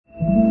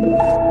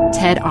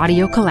TED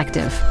Audio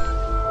Collective.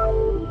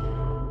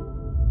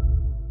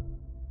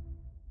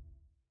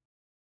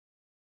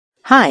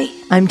 Hi,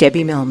 I'm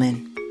Debbie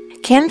Millman.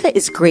 Canva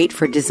is great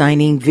for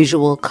designing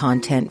visual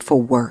content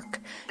for work,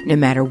 no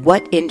matter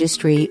what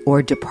industry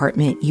or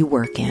department you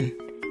work in.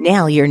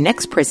 Now, your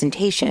next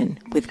presentation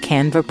with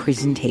Canva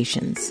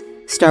Presentations.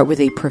 Start with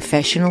a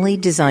professionally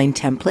designed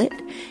template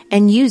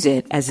and use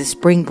it as a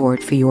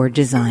springboard for your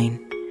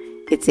design.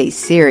 It's a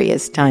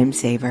serious time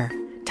saver.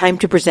 Time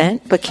to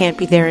present but can't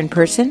be there in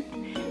person?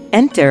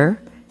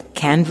 Enter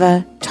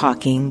Canva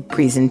Talking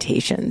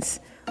Presentations.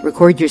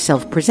 Record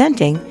yourself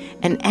presenting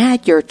and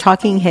add your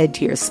talking head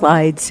to your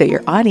slides so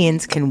your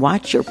audience can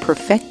watch your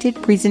perfected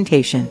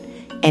presentation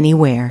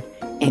anywhere,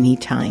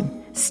 anytime.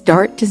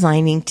 Start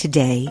designing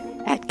today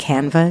at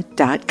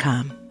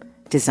canva.com.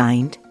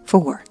 Designed for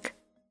work.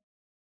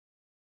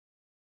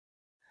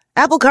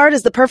 Apple Card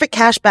is the perfect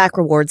cashback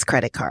rewards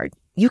credit card.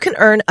 You can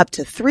earn up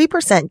to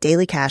 3%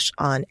 daily cash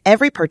on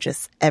every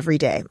purchase every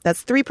day.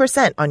 That's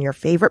 3% on your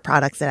favorite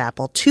products at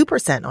Apple,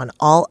 2% on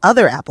all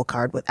other Apple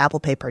Card with Apple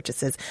Pay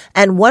purchases,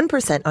 and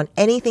 1% on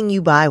anything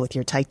you buy with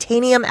your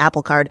titanium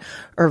Apple Card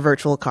or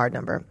virtual card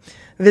number.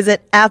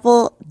 Visit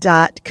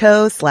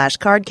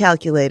apple.co/card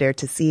calculator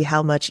to see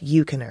how much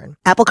you can earn.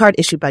 Apple Card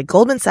issued by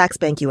Goldman Sachs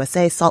Bank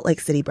USA, Salt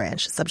Lake City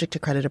branch. Subject to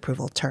credit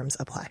approval. Terms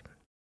apply.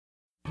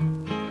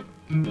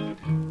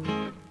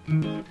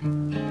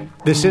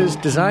 This is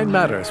Design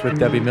Matters with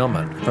Debbie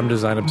Millman from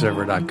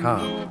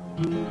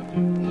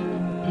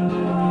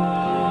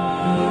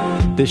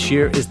DesignObserver.com. This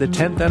year is the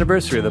 10th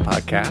anniversary of the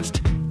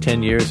podcast.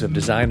 10 years of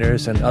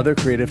designers and other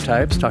creative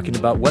types talking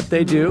about what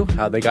they do,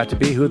 how they got to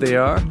be who they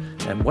are,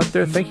 and what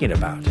they're thinking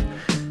about.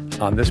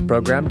 On this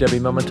program, Debbie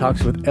Millman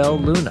talks with Elle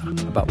Luna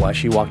about why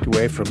she walked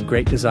away from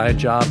great design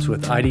jobs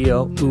with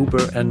IDEO,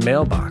 Uber, and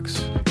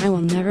Mailbox. I will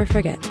never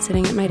forget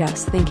sitting at my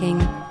desk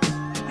thinking,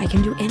 I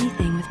can do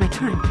anything with my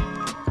time.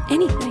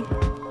 Anything.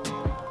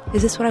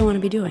 Is this what I want to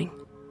be doing?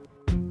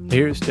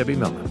 Here's Debbie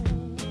Millman.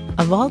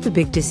 Of all the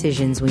big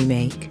decisions we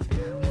make,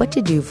 what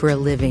to do for a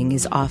living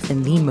is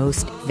often the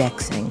most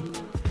vexing.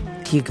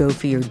 Do you go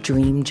for your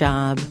dream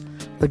job,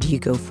 or do you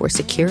go for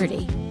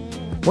security?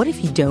 What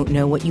if you don't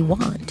know what you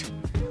want?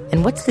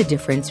 And what's the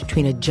difference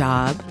between a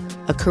job,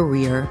 a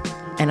career,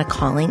 and a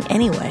calling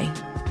anyway?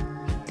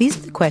 These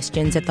are the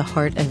questions at the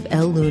heart of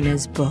Elle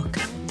Luna's book,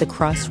 The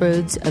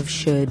Crossroads of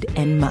Should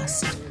and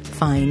Must.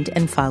 Find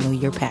and follow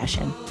your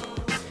passion.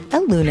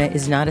 Elle Luna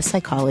is not a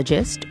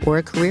psychologist or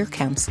a career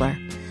counselor.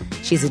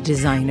 She's a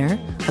designer,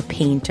 a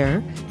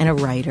painter, and a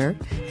writer,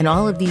 and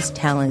all of these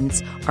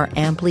talents are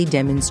amply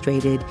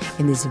demonstrated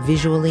in this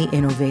visually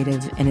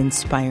innovative and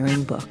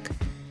inspiring book.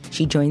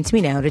 She joins me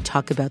now to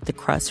talk about the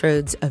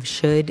crossroads of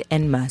should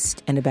and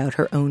must and about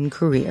her own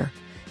career.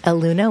 Elle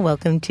Luna,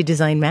 welcome to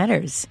Design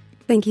Matters.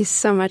 Thank you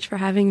so much for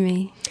having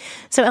me.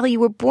 So, Elle, you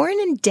were born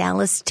in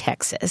Dallas,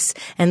 Texas,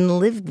 and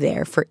lived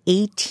there for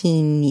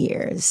 18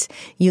 years.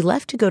 You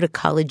left to go to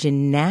college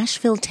in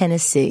Nashville,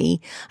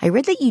 Tennessee. I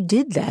read that you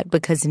did that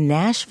because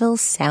Nashville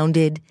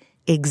sounded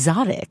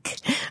exotic.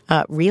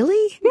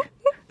 Really?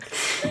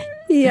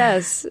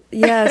 Yes.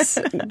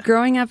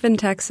 Growing up in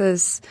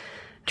Texas,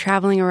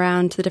 traveling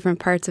around to the different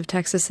parts of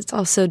Texas, it's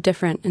all so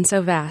different and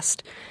so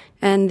vast.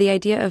 And the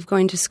idea of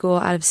going to school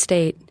out of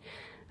state,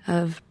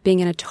 of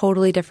being in a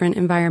totally different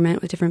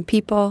environment with different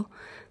people.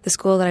 The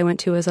school that I went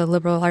to was a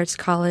liberal arts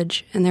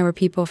college, and there were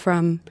people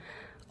from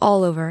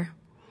all over.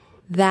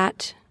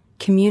 That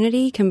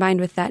community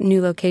combined with that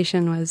new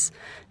location was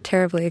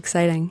terribly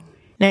exciting.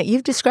 Now,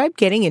 you've described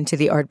getting into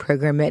the art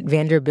program at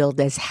Vanderbilt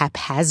as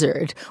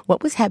haphazard.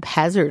 What was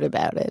haphazard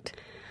about it?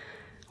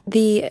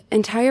 The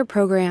entire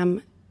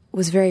program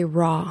was very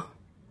raw.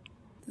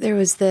 There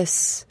was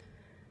this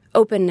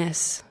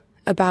openness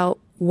about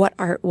what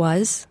art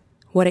was,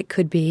 what it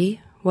could be,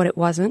 what it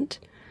wasn't.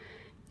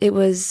 It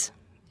was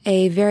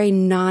a very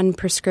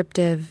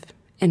non-prescriptive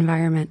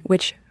environment,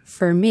 which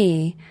for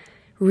me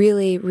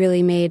really,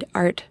 really made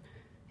art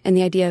and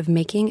the idea of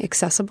making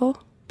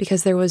accessible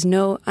because there was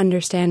no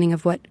understanding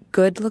of what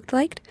good looked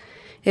like.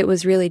 It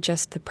was really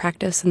just the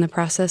practice and the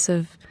process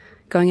of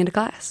going into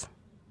class.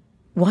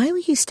 Why were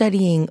you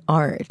studying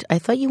art? I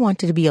thought you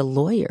wanted to be a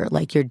lawyer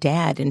like your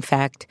dad. In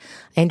fact,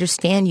 I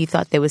understand you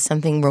thought there was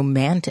something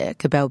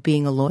romantic about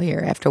being a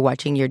lawyer after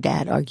watching your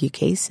dad argue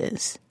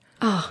cases.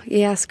 Oh,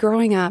 yes.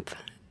 Growing up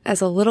as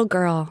a little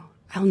girl,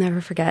 I'll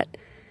never forget.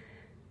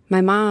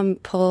 My mom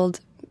pulled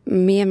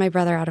me and my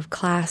brother out of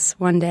class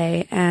one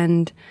day,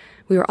 and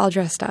we were all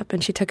dressed up,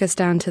 and she took us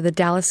down to the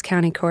Dallas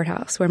County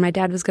Courthouse where my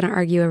dad was going to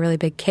argue a really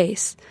big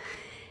case.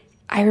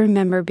 I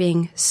remember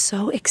being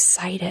so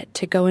excited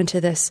to go into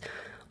this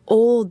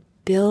old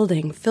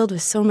building filled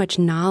with so much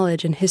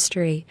knowledge and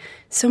history.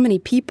 So many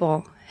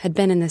people had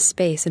been in this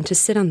space, and to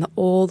sit on the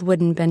old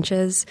wooden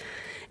benches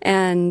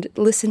and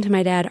listen to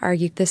my dad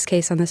argue this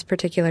case on this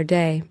particular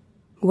day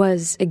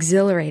was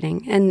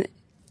exhilarating. And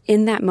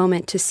in that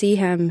moment, to see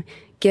him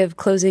give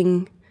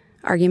closing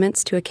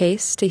arguments to a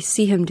case, to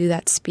see him do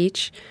that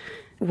speech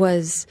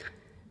was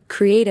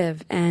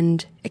creative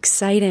and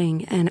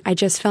exciting, and I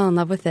just fell in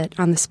love with it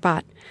on the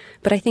spot.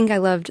 But I think I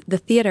loved the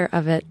theater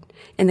of it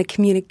and the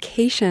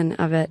communication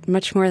of it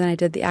much more than I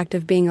did the act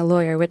of being a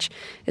lawyer, which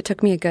it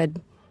took me a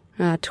good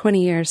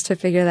 20 years to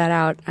figure that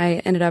out. I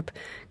ended up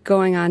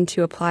going on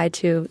to apply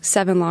to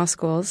 7 law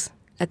schools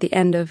at the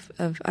end of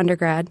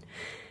undergrad.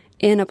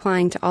 In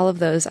applying to all of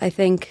those, I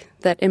think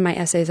that in my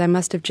essays, I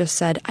must have just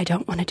said, I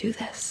don't want to do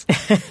this.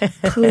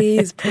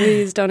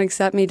 Please don't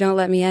accept me. Don't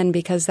let me in,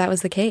 because that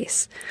was the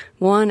case.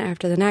 One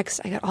after the next,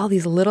 I got all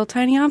these little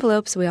tiny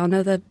envelopes. We all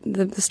know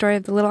the story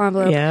of the little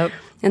envelope. Yep.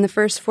 And the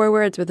first 4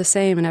 words were the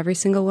same in every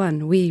single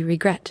one. We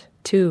regret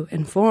to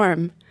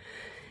inform.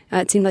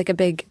 It seemed like a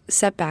big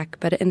setback,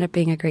 but it ended up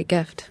being a great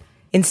gift.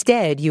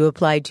 Instead, you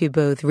applied to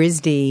both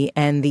RISD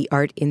and the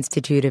Art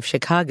Institute of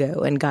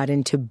Chicago and got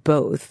into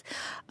both.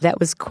 That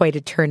was quite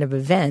a turn of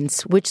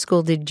events. Which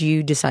school did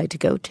you decide to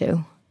go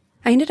to?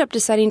 I ended up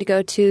deciding to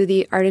go to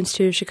the Art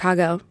Institute of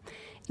Chicago.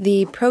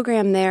 The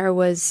program there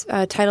was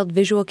titled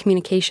Visual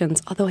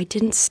Communications, although I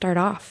didn't start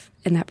off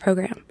in that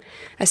program.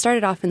 I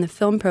started off in the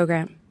film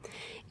program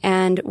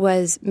and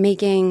was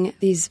making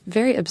these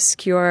very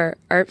obscure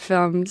art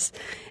films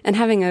and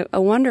having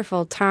a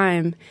wonderful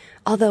time.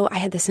 Although I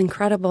had this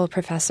incredible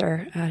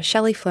professor,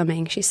 Shelley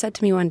Fleming. She said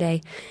to me one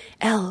day,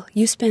 Elle,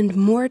 you spend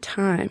more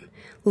time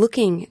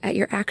looking at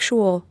your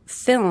actual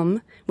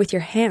film with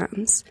your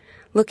hands,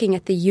 looking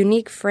at the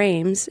unique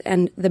frames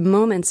and the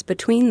moments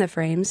between the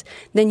frames,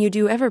 than you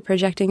do ever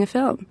projecting a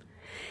film.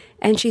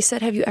 And she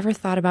said, have you ever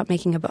thought about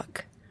making a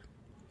book?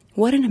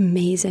 What an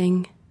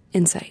amazing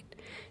insight.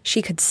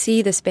 She could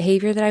see this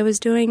behavior that I was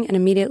doing and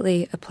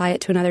immediately apply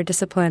it to another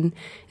discipline.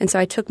 And so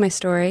I took my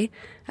story,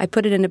 I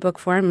put it into book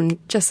form,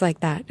 and just like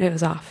that, it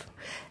was off.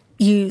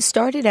 You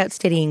started out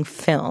studying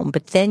film,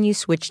 but then you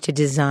switched to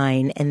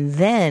design and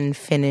then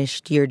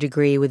finished your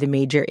degree with a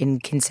major in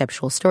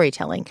conceptual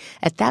storytelling.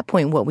 At that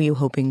point, what were you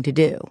hoping to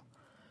do?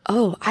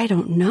 Oh, I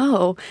don't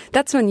know.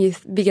 That's when you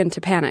begin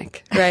to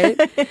panic, right?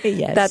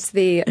 Yes. That's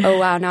the, oh,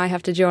 wow, now I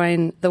have to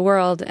join the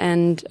world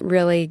and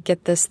really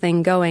get this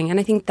thing going. And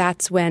I think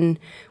that's when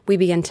we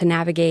begin to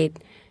navigate,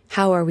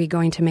 how are we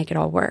going to make it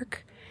all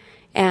work?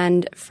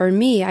 And for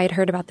me, I had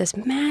heard about this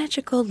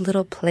magical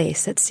little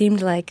place that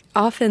seemed like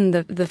off in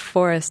the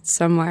forest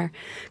somewhere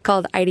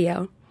called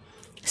IDEO.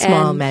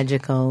 Small,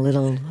 magical,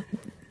 little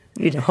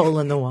hole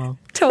in the wall.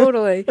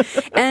 Totally.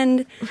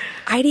 And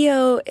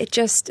IDEO,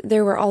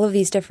 there were all of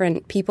these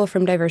different people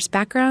from diverse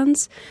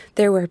backgrounds.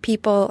 There were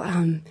people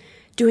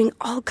doing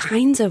all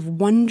kinds of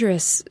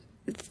wondrous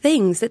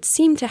things that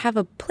seemed to have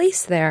a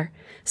place there,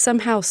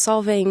 somehow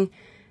solving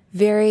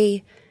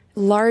very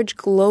large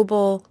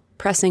global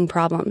pressing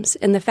problems.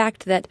 And the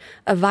fact that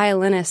a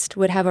violinist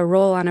would have a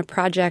role on a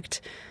project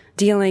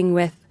dealing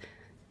with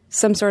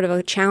some sort of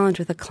a challenge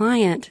with a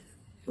client,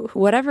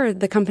 whatever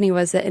the company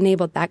was that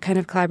enabled that kind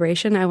of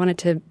collaboration, I wanted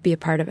to be a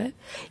part of it.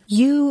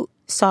 You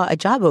saw a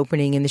job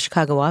opening in the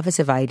Chicago office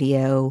of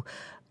IDEO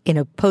in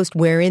a post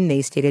wherein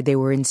they stated they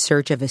were in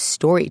search of a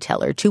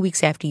storyteller. 2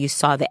 weeks after you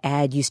saw the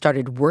ad, you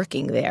started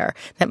working there.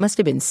 That must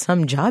have been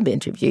some job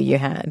interview you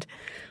had.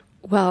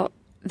 Well,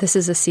 this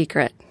is a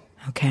secret.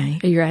 Okay.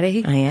 Are you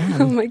ready? I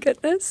am. Oh, my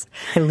goodness.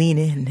 I lean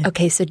in.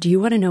 Okay, so do you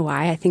want to know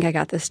why I think I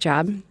got this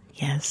job?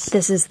 Yes.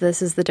 This is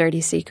the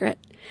dirty secret.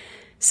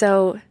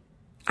 So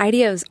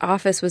IDEO's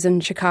office was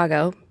in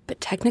Chicago,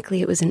 but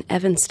technically it was in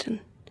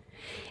Evanston.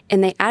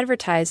 And they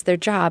advertised their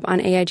job on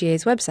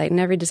AIGA's website, and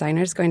every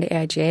designer is going to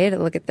AIGA to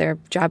look at their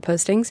job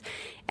postings,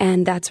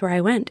 and that's where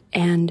I went.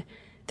 And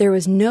there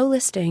was no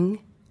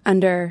listing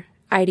under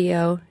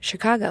IDEO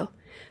Chicago.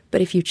 But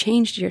if you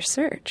changed your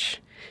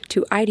search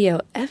to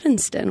IDEO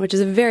Evanston, which is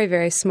a very,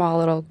 very small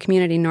little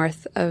community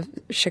north of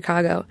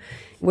Chicago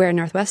where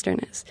Northwestern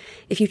is,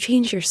 if you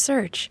changed your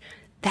search,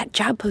 that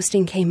job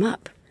posting came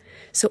up.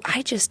 So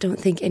I just don't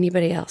think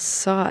anybody else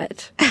saw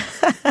it.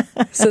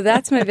 So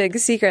that's my big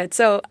secret.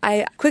 So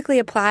I quickly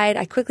applied.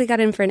 I quickly got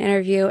in for an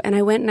interview, and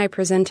I went and I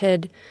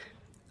presented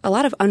a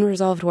lot of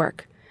unresolved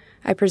work.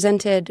 I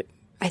presented,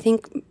 I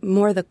think,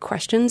 more the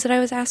questions that I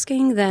was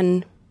asking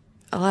than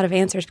a lot of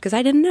answers, because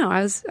I didn't know.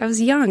 I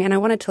was young, and I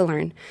wanted to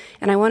learn.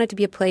 And I wanted to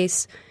be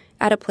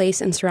at a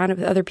place and surrounded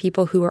with other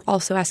people who were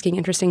also asking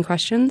interesting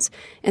questions.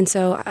 And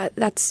so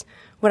that's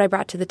what I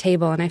brought to the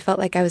table, and I felt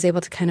like I was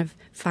able to kind of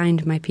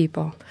find my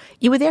people.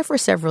 You were there for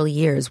several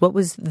years. What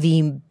was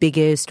the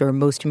biggest or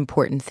most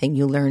important thing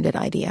you learned at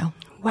IDEO?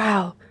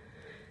 Wow.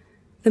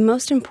 The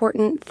most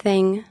important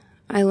thing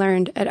I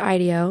learned at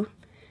IDEO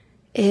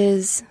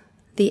is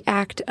the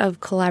act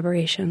of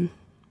collaboration,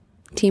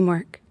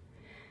 teamwork.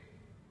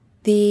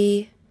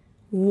 The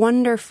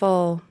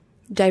wonderful,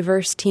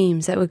 diverse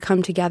teams that would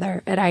come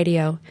together at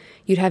IDEO.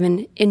 You'd have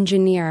an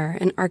engineer,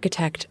 an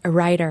architect, a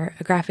writer,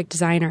 a graphic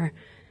designer,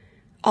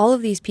 all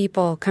of these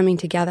people coming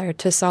together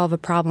to solve a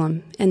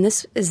problem. And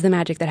this is the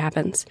magic that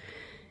happens.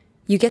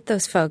 You get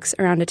those folks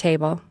around a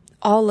table,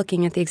 all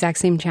looking at the exact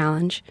same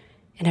challenge,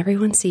 and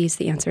everyone sees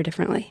the answer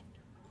differently.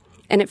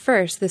 And at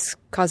first, this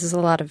causes a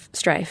lot of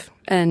strife.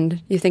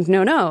 And you think,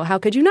 no, how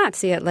could you not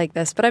see it like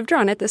this? But I've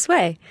drawn it this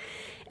way.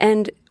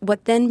 And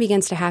what then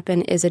begins to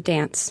happen is a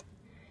dance.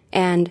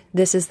 And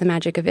this is the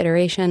magic of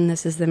iteration.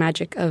 This is the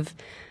magic of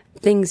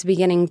things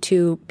beginning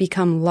to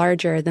become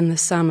larger than the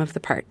sum of the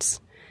parts.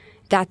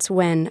 That's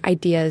when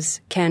ideas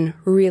can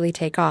really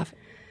take off.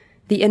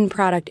 The end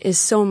product is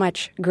so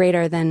much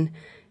greater than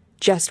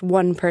just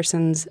one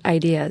person's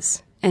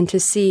ideas. And to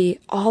see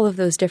all of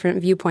those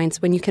different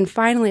viewpoints, when you can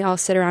finally all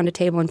sit around a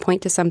table and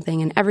point to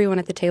something and everyone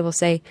at the table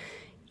say,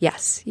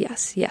 yes,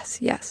 yes,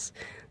 yes, yes,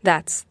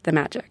 that's the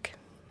magic.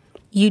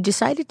 You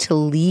decided to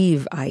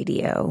leave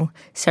IDEO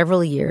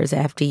several years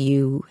after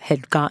you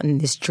had gotten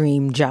this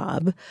dream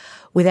job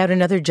without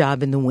another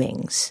job in the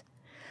wings.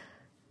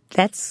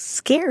 That's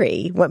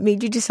scary. What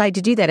made you decide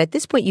to do that? At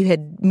this point, you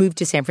had moved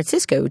to San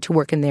Francisco to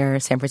work in their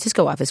San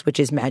Francisco office, which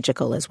is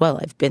magical as well.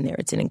 I've been there.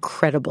 It's an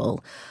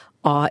incredible,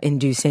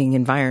 awe-inducing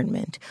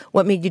environment.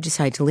 What made you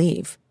decide to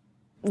leave?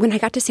 When I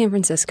got to San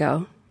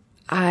Francisco,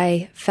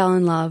 I fell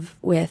in love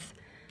with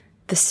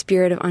the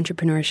spirit of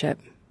entrepreneurship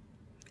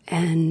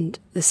and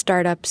the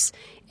startups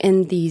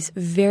in these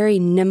very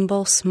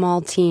nimble, small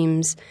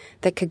teams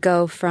that could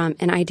go from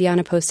an idea on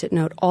a Post-it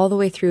note all the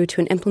way through to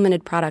an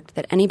implemented product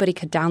that anybody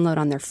could download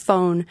on their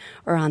phone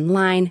or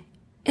online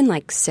in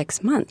like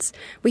 6 months.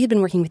 We had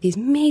been working with these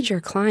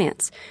major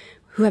clients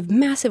who have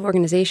massive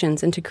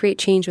organizations, and to create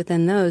change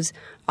within those,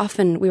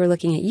 often we were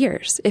looking at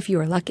years, if you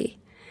were lucky.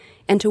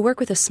 And to work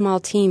with a small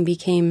team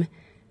became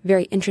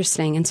very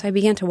interesting, and so I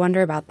began to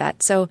wonder about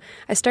that. So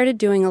I started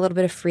doing a little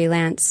bit of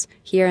freelance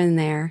here and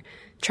there,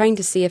 trying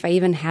to see if I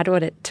even had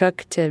what it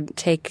took to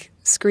take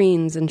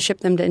screens and ship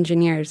them to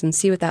engineers and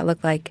see what that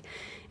looked like.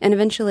 And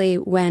eventually,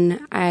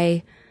 when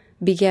I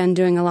began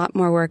doing a lot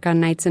more work on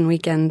nights and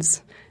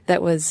weekends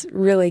that was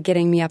really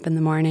getting me up in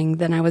the morning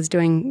than I was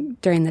doing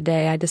during the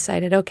day, I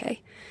decided,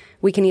 okay,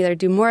 we can either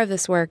do more of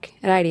this work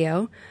at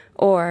IDEO,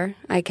 or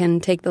I can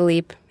take the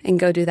leap and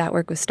go do that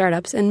work with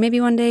startups and maybe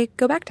one day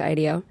go back to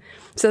IDEO.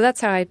 So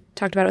that's how I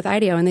talked about it with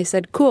IDEO. And they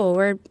said, cool,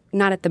 we're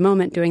not at the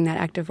moment doing that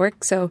active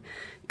work, so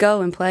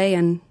go and play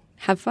and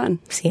have fun.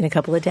 See you in a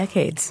couple of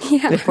decades,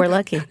 if we're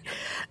lucky.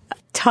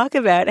 Talk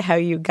about how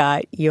you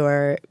got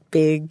your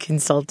big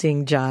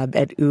consulting job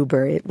at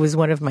Uber. It was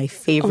one of my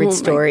favorite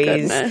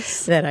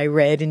stories that I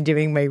read in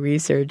doing my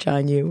research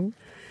on you.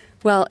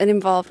 Well, it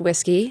involved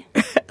whiskey.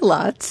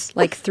 Lots.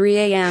 Like 3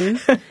 a.m.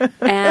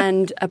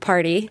 and a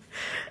party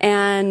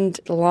and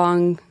a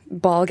long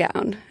ball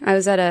gown. I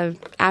was at a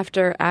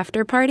after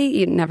party.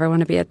 You'd never want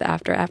to be at the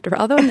after,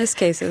 although in this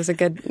case it was a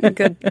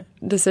good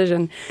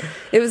decision.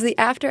 It was the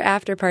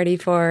after party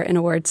for an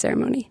award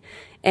ceremony.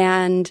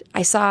 And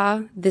I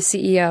saw the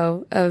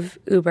CEO of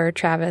Uber,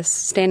 Travis,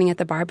 standing at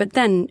the bar, but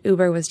then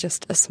Uber was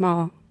just a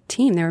small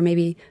team. There were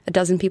maybe a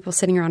dozen people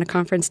sitting around a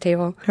conference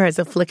table. There was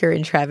a flicker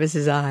in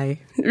Travis's eye.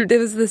 It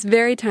was this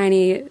very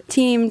tiny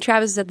team.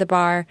 Travis is at the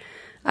bar.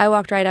 I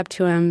walked right up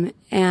to him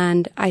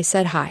and I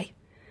said, hi.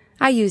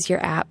 I use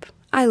your app.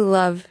 I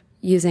love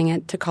using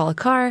it to call a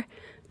car,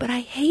 but I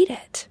hate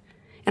it.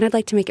 And I'd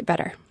like to make it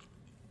better.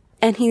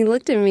 And he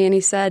looked at me and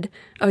he said,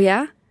 oh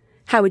yeah?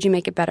 How would you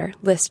make it better?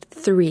 List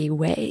 3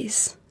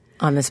 ways.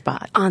 On the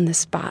spot. On the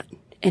spot.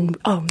 And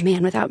oh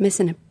man, without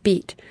missing a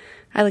beat.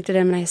 I looked at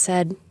him and I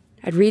said,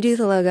 I'd redo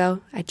the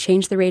logo, I'd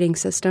change the rating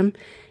system,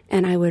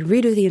 and I would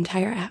redo the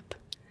entire app.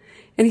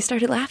 And he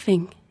started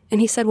laughing. And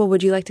he said, well,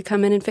 would you like to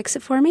come in and fix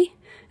it for me?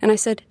 And I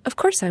said, of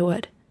course I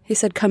would. He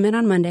said, come in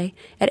on Monday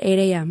at 8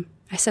 a.m.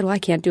 I said, well, I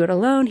can't do it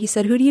alone. He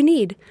said, who do you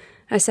need?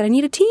 I said, I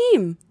need a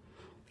team.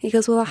 He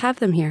goes, well, I'll have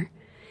them here.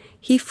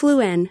 He flew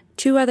in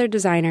 2 other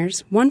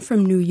designers, one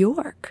from New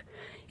York,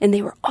 and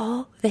they were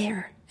all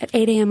there at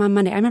 8 a.m. on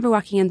Monday. I remember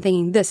walking in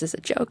thinking, this is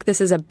a joke.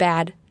 This is a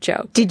bad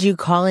joke. Did you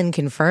call and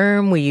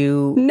confirm? Were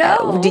you...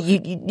 No. Did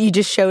you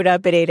just showed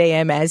up at 8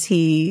 a.m. as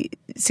he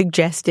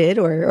suggested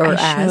or I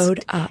asked?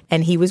 showed up.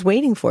 And he was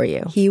waiting for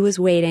you? He was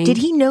waiting. Did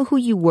he know who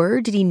you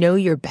were? Did he know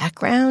your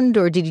background?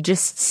 Or did he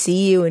just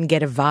see you and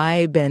get a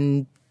vibe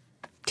and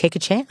take a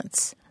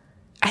chance?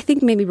 I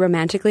think maybe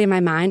romantically in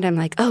my mind, I'm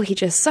like, oh, he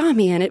just saw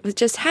me and it was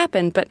just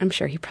happened. But I'm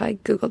sure he probably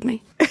Googled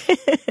me.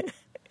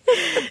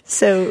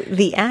 So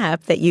the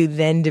app that you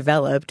then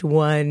developed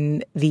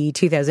won the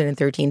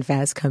 2013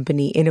 Fast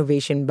Company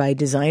Innovation by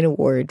Design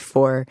Award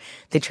for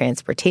the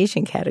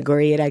transportation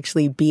category. It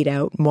actually beat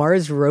out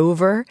Mars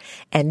Rover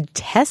and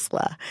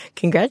Tesla.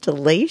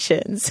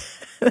 Congratulations.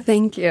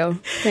 Thank you.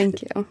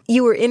 Thank you.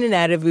 You were in and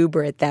out of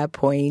Uber at that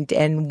point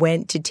and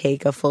went to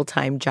take a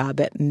full-time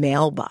job at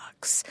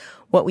Mailbox.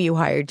 What were you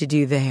hired to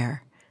do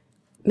there?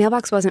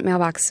 Mailbox wasn't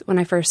Mailbox when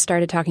I first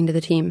started talking to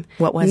the team.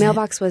 What was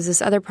Mailbox was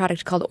this other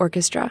product called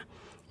Orchestra,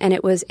 and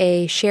it was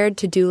a shared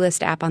to-do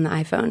list app on the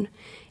iPhone.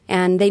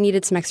 And they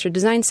needed some extra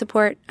design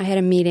support. I had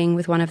a meeting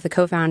with one of the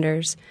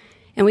co-founders,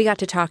 and we got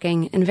to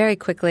talking, and very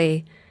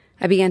quickly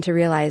I began to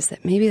realize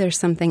that maybe there's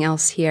something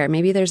else here.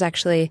 Maybe there's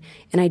actually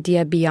an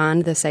idea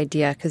beyond this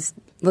idea, because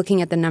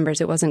looking at the numbers,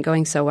 it wasn't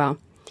going so well.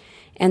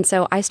 And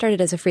so I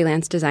started as a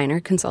freelance designer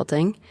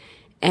consulting,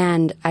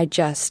 and I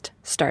just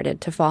started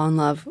to fall in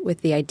love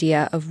with the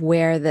idea of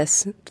where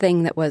this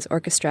thing that was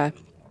Orchestra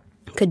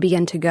could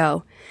begin to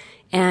go.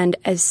 And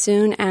as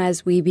soon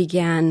as we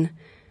began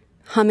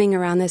humming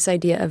around this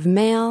idea of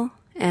mail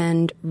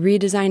and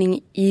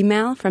redesigning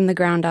email from the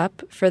ground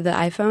up for the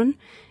iPhone,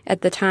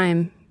 at the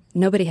time,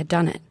 nobody had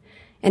done it.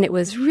 And it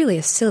was really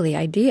a silly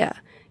idea.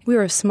 We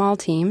were a small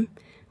team.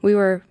 We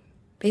were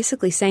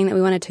basically saying that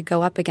we wanted to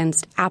go up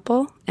against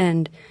Apple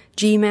and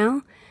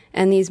Gmail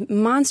and these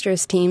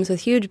monstrous teams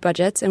with huge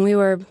budgets. And we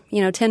were,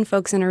 10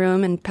 folks in a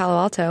room in Palo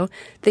Alto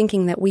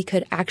thinking that we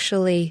could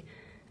actually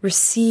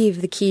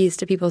receive the keys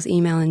to people's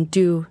email and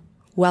do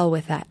well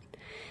with that.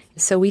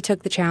 So we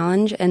took the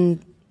challenge,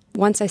 and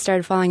once I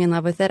started falling in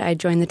love with it, I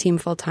joined the team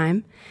full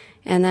time,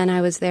 and then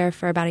I was there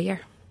for about a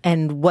year.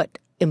 And what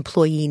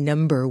employee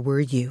number were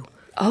you?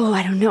 Oh,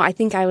 I don't know. I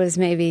think I was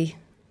maybe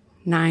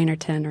 9 or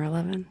 10 or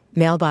 11.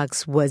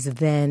 Mailbox was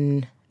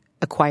then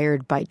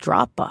acquired by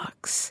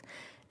Dropbox,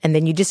 and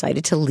then you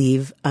decided to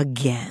leave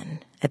again.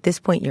 At this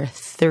point, you're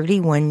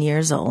 31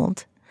 years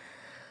old.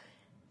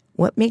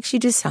 What makes you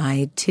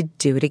decide to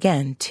do it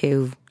again,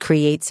 to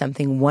create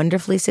something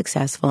wonderfully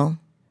successful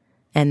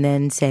and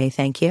then say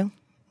thank you?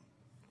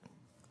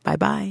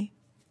 Bye-bye.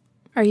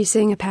 Are you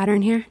seeing a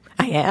pattern here?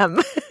 I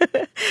am.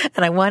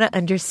 And I want to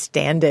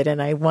understand it,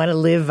 and I want to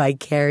live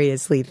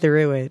vicariously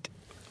through it.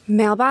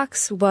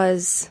 Mailbox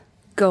was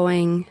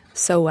going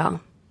so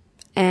well.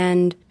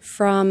 And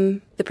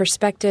from the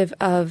perspective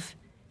of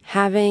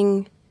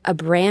having a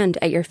brand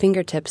at your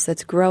fingertips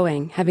that's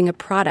growing, having a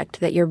product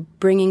that you're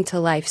bringing to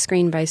life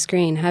screen by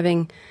screen,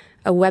 having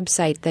a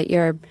website that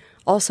you're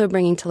also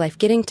bringing to life,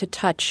 getting to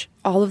touch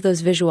all of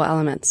those visual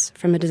elements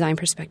from a design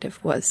perspective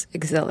was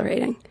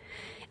exhilarating.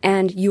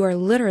 And you are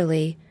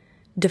literally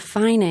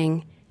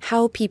defining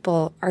how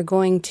people are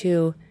going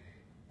to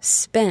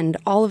spend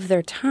all of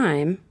their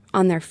time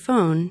on their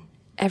phone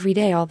every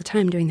day, all the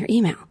time, doing their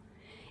email.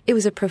 It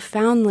was a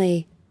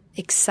profoundly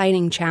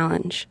exciting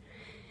challenge.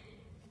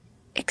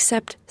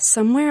 Except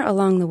somewhere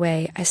along the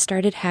way, I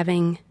started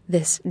having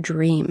this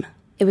dream.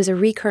 It was a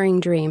recurring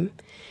dream,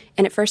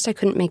 and at first I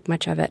couldn't make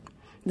much of it.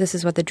 This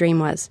is what the dream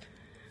was.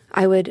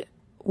 I would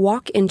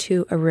walk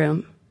into a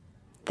room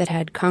that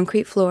had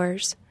concrete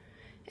floors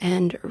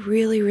and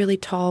really, really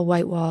tall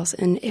white walls,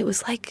 and it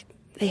was like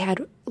they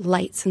had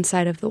lights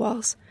inside of the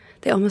walls.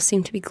 They almost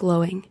seemed to be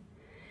glowing.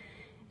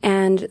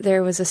 And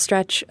there was a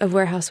stretch of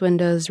warehouse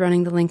windows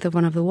running the length of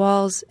one of the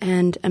walls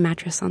and a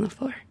mattress on the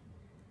floor.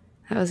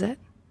 That was it.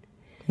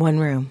 One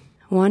room.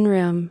 One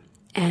room.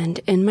 And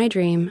in my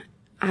dream,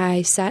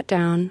 I sat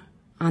down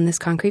on this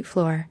concrete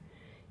floor,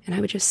 and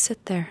I would just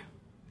sit there,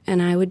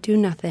 and I would do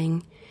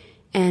nothing.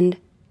 And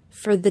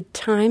for the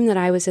time that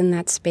I was in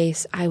that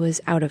space, I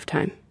was out of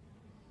time.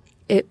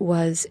 It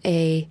was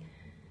a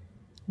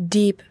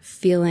deep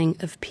feeling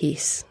of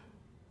peace.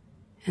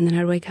 And then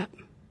I'd wake up.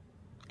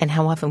 And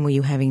how often were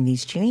you having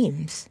these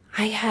dreams?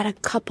 I had a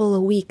couple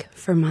a week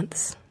for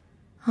months.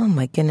 Oh,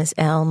 my goodness,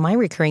 Elle. My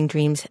recurring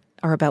dreams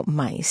are about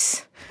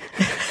mice.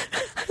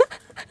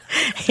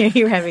 Here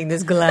you're having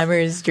this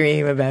glamorous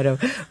dream about a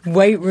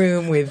white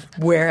room with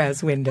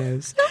warehouse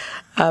windows.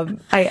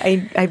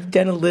 I've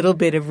done a little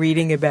bit of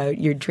reading about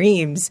your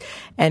dreams,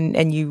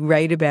 and you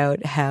write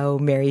about how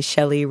Mary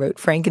Shelley wrote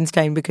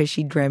Frankenstein because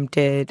she dreamt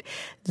it.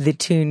 The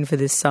tune for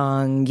the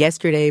song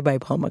Yesterday by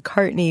Paul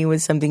McCartney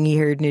was something he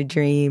heard in a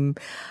dream.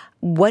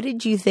 What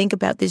did you think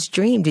about this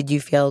dream? Did you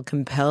feel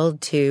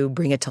compelled to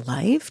bring it to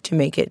life, to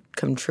make it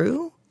come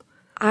true?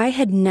 I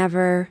had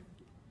never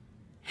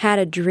had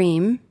a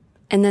dream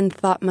and then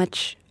thought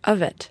much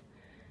of it.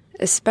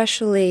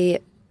 Especially,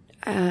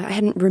 I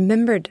hadn't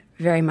remembered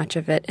very much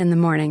of it in the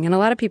morning. And a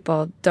lot of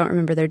people don't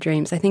remember their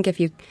dreams. I think if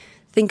you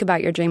think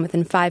about your dream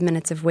within 5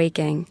 minutes of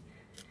waking,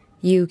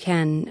 you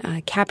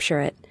can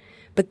capture it.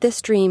 But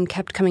this dream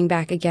kept coming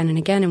back again and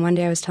again. And one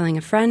day I was telling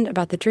a friend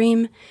about the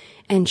dream,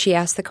 and she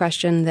asked the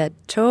question that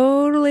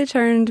totally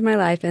turned my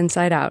life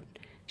inside out.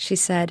 She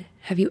said,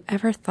 "Have you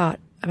ever thought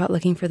about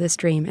looking for this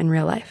dream in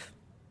real life?"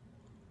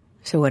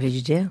 So what did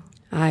you do?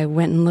 I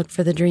went and looked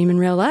for the dream in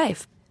real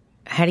life.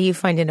 How do you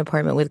find an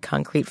apartment with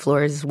concrete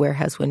floors,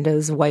 warehouse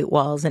windows, white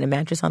walls, and a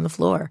mattress on the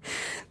floor?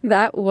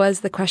 That was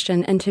the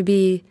question. And to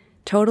be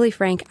totally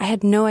frank, I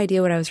had no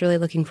idea what I was really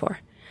looking for.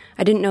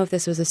 I didn't know if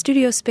this was a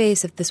studio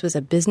space, if this was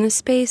a business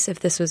space,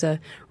 if this was a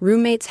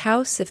roommate's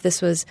house, if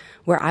this was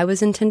where I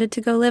was intended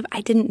to go live.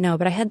 I didn't know,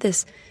 but I had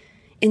this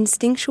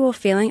instinctual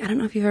feeling, I don't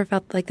know if you've ever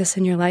felt like this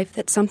in your life,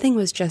 that something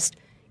was just,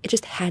 it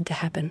just had to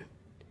happen.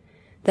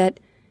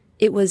 That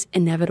it was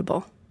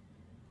inevitable.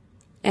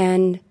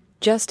 And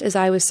just as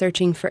I was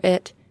searching for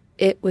it,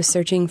 it was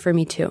searching for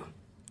me too.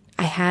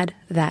 I had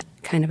that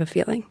kind of a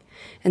feeling.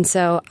 And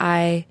so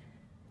I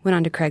went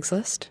onto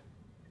Craigslist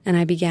and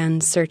I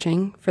began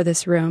searching for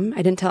this room.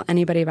 I didn't tell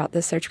anybody about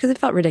this search because it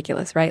felt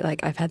ridiculous, right?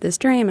 Like, I've had this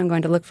dream, I'm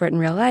going to look for it in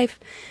real life.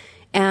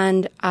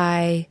 And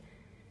I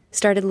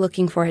started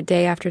looking for it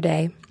day after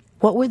day.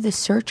 What were the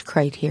search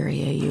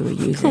criteria you were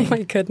using? Oh,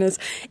 my goodness.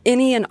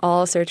 Any and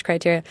all search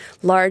criteria.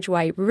 Large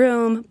white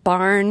room,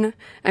 barn.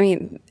 I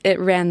mean, it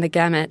ran the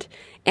gamut.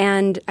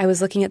 And I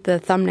was looking at the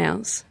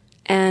thumbnails.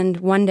 And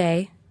one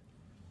day,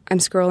 I'm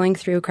scrolling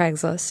through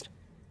Craigslist,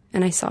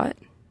 and I saw it.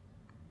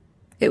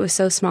 It was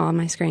so small on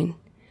my screen.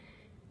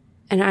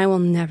 And I will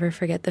never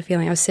forget the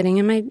feeling. I was sitting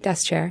in my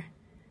desk chair,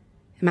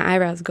 and my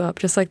eyebrows go up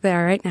just like they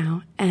are right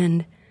now.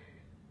 And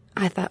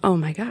I thought, oh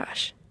my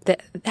gosh,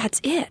 that's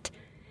it.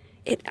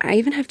 I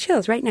even have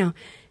chills right now.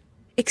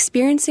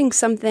 Experiencing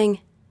something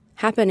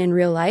happen in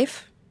real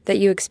life that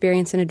you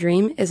experience in a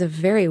dream is a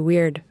very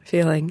weird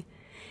feeling.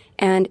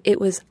 And it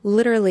was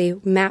literally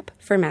map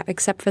for map,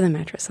 except for the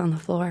mattress on the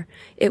floor.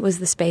 It was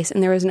the space,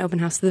 and there was an open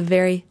house the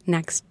very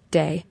next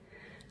day,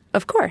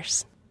 of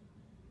course.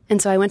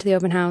 And so I went to the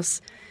open house.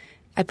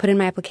 I put in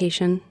my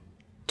application.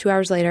 2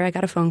 hours later, I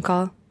got a phone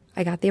call.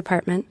 I got the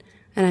apartment,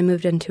 and I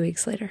moved in 2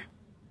 weeks later.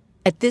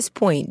 At this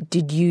point,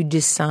 did you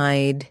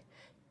decide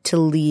to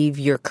leave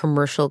your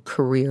commercial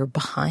career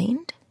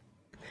behind?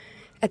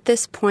 At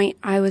this point,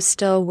 I was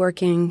still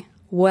working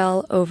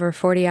well over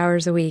 40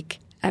 hours a week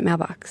at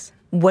Mailbox.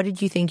 What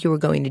did you think you were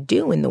going to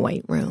do in the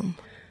White Room?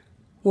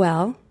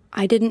 Well,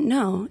 I didn't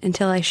know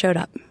until I showed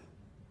up.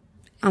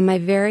 On my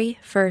very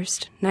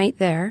first night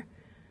there,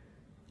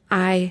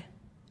 I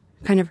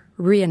kind of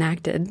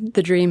reenacted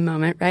the dream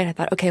moment, right? I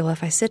thought, okay, well,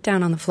 if I sit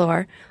down on the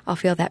floor, I'll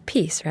feel that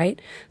peace, right?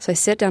 So I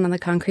sit down on the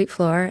concrete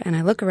floor and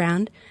I look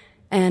around,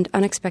 and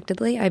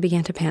unexpectedly, I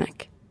began to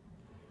panic.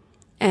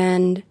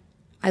 And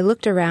I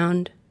looked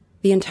around,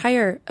 the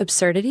entire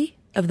absurdity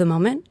of the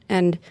moment,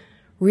 and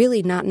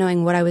really not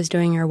knowing what I was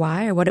doing or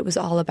why or what it was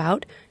all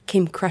about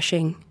came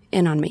crushing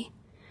in on me.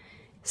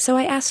 So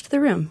I asked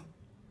the room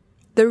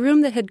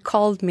that had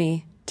called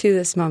me to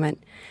this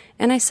moment,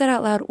 and I said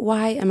out loud,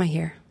 why am I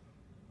here?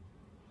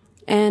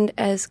 And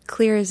as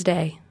clear as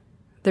day,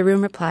 the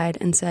room replied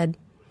and said,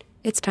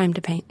 it's time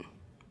to paint.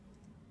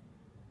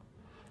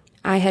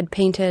 I had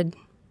painted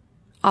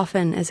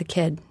often as a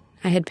kid.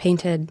 I had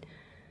painted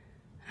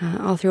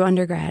all through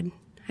undergrad.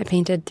 I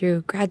painted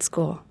through grad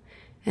school.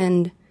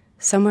 And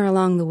somewhere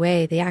along the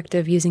way, the act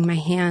of using my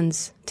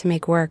hands to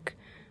make work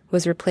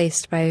was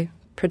replaced by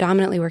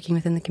predominantly working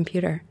within the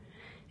computer.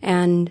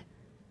 And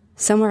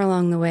somewhere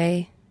along the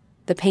way,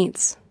 the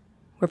paints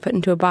were put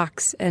into a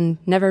box and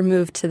never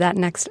moved to that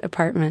next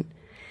apartment.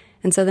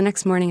 And so the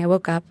next morning I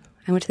woke up,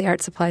 I went to the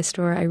art supply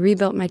store, I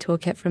rebuilt my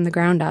toolkit from the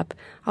ground up,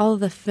 all of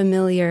the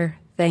familiar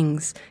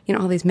things.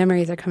 All these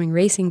memories are coming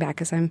racing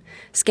back as I'm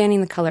scanning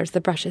the colors, the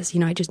brushes.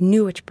 I just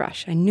knew which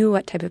brush, I knew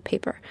what type of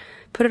paper,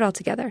 put it all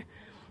together.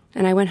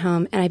 And I went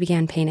home and I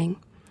began painting.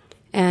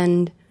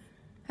 And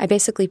I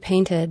basically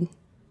painted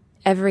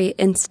every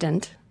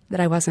instant that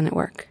I wasn't at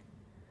work.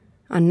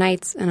 On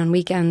nights and on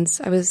weekends,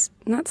 I was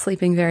not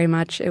sleeping very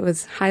much. It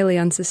was highly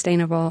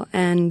unsustainable.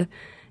 And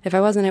if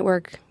I wasn't at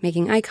work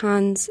making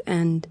icons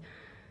and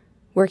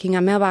working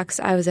on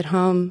Mailbox, I was at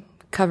home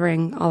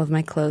covering all of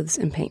my clothes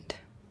in paint.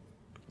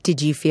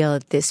 Did you feel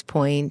at this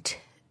point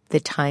the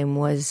time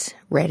was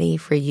ready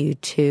for you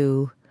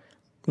to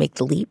make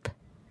the leap?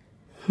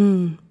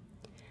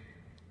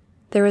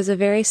 There was a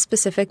very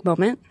specific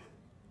moment.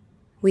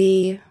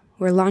 We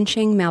were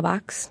launching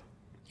Mailbox,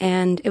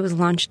 and it was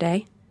launch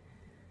day.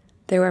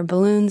 There were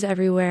balloons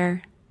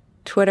everywhere.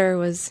 Twitter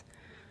was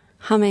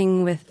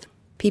humming with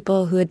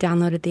people who had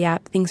downloaded the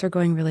app. Things were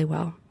going really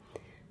well.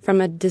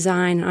 From a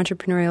design and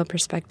entrepreneurial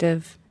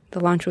perspective, the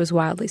launch was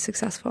wildly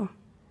successful.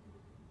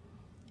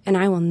 And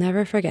I will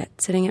never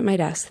forget sitting at my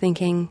desk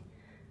thinking,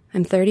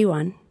 I'm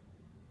 31.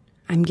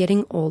 I'm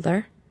getting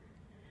older.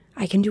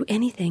 I can do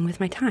anything with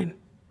my time.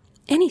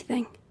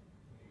 Anything.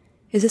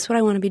 Is this what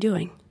I want to be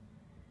doing?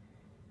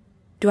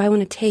 Do I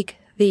want to take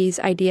these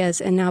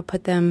ideas and now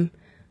put them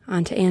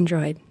onto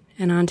Android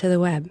and onto the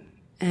web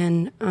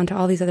and onto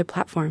all these other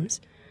platforms?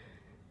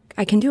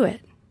 I can do it.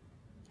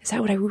 Is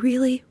that what I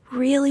really,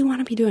 really want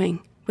to be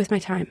doing with my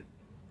time?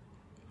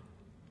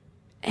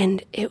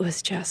 And it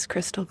was just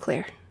crystal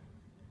clear.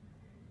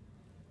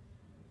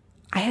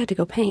 I had to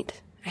go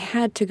paint. I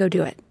had to go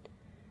do it.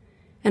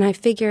 And I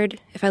figured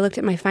if I looked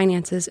at my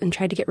finances and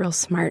tried to get real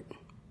smart,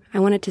 I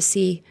wanted to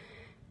see,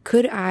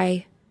 could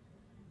I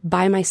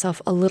buy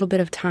myself a little bit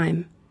of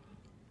time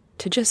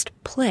to just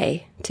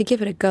play, to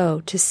give it a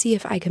go, to see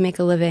if I could make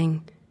a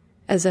living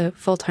as a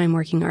full-time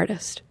working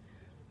artist,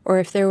 or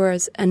if there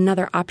was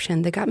another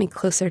option that got me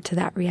closer to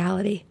that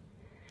reality.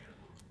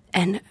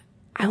 And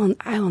I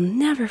will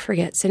never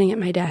forget sitting at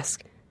my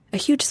desk. A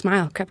huge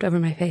smile crept over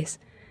my face.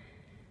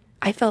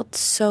 I felt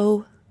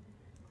so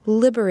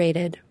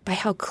liberated by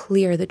how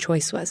clear the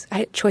choice was.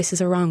 Choice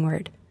is a wrong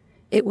word.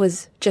 It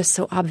was just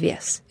so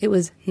obvious. It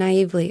was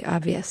naively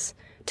obvious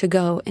to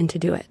go and to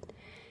do it.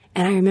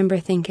 And I remember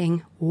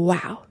thinking,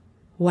 wow.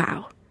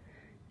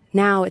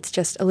 Now it's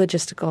just a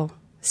logistical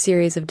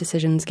series of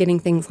decisions, getting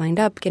things lined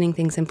up, getting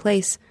things in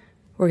place.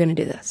 We're going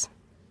to do this.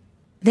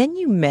 Then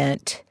you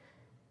met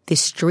the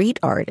street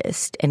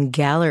artist and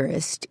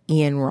gallerist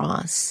Ian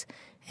Ross,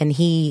 and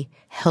he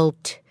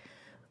helped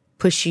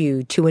push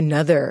you to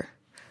another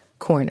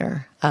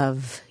corner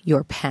of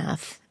your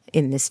path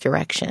in this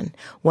direction.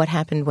 What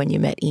happened when you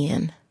met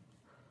Ian?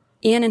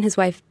 Ian and his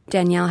wife,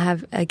 Danielle,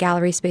 have a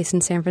gallery space in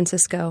San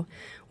Francisco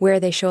where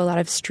they show a lot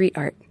of street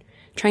art,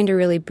 trying to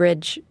really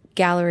bridge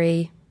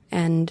gallery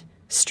and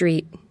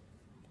street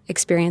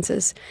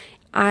experiences.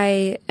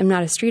 I am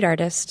not a street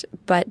artist,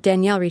 but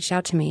Danielle reached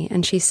out to me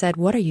and she said,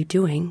 what are you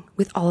doing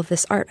with all of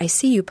this art? I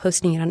see you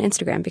posting it on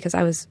Instagram, because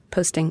I was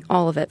posting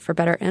all of it, for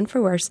better and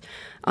for worse,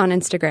 on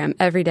Instagram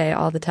every day,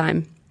 all the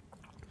time.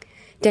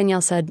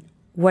 Danielle said,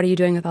 what are you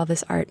doing with all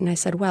this art? And I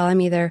said, well,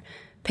 I'm either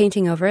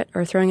painting over it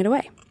or throwing it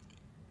away.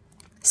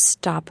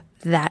 Stop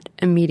that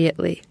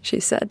immediately, she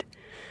said.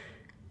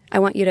 I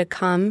want you to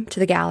come to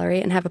the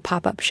gallery and have a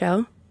pop-up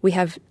show. We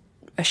have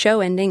a show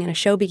ending and a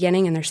show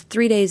beginning, and there's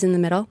 3 days in the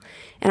middle,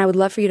 and I would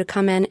love for you to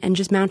come in and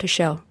just mount a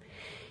show.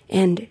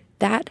 And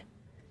that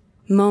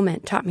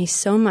moment taught me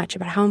so much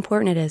about how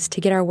important it is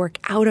to get our work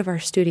out of our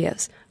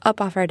studios,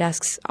 up off our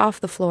desks, off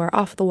the floor,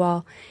 off the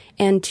wall,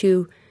 and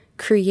to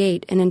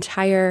create an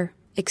entire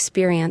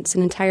experience,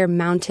 an entire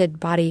mounted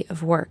body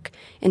of work,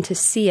 and to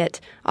see it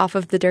off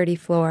of the dirty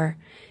floor,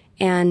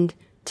 and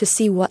to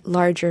see what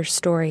larger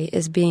story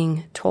is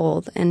being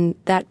told. And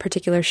that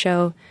particular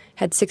show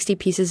had 60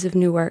 pieces of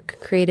new work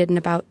created in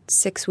about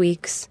 6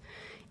 weeks,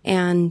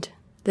 and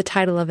the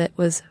title of it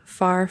was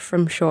Far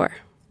From Shore.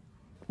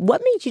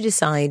 What made you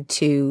decide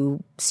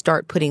to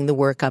start putting the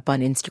work up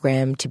on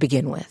Instagram to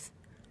begin with?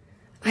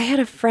 I had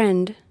a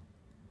friend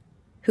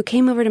who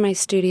came over to my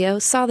studio,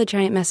 saw the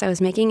giant mess I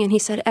was making, and he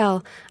said,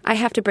 Elle, I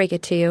have to break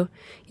it to you.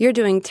 You're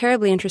doing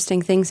terribly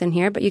interesting things in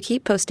here, but you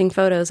keep posting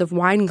photos of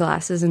wine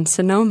glasses in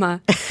Sonoma.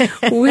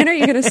 When are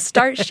you going to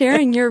start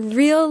sharing your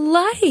real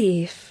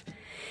life?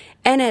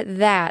 And at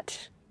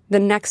that, the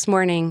next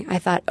morning, I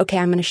thought, okay,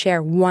 I'm going to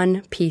share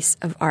one piece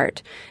of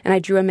art. And I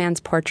drew a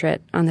man's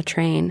portrait on the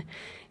train.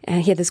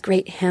 And he had this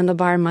great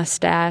handlebar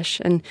mustache,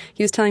 and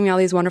he was telling me all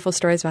these wonderful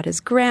stories about his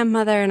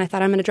grandmother, and I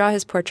thought, I'm going to draw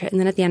his portrait, and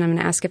then at the end I'm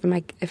going to ask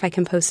if I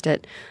can post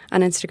it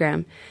on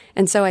Instagram.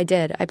 And so I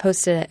did. I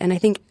posted it, and I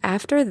think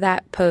after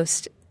that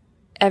post,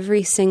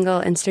 every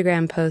single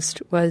Instagram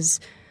post was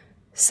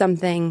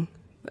something,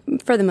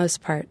 for the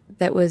most part,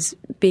 that was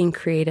being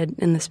created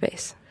in the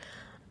space.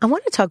 I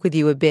want to talk with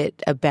you a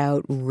bit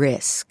about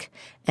risk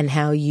and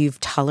how you've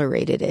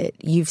tolerated it.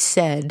 You've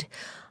said,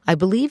 I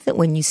believe that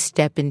when you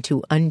step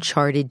into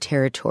uncharted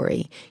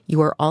territory, you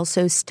are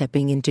also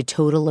stepping into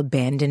total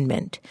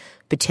abandonment,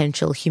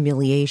 potential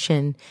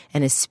humiliation,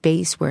 and a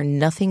space where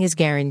nothing is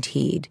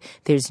guaranteed.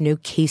 There's no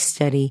case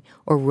study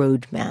or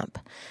roadmap.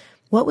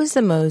 What was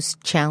the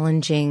most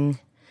challenging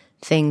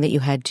thing that you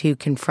had to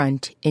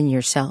confront in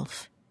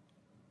yourself?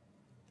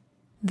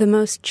 The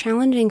most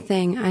challenging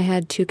thing I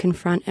had to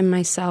confront in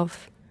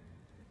myself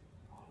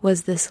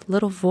was this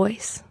little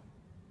voice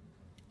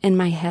in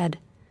my head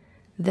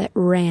that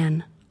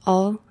ran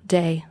all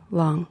day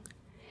long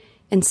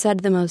and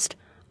said the most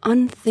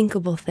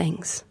unthinkable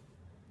things.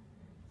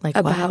 Like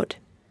about, what?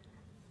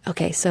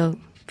 Okay, so,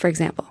 for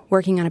example,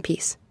 working on a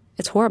piece.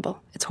 It's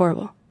horrible. It's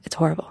horrible. It's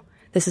horrible.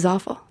 This is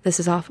awful. This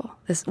is awful.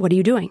 What are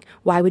you doing?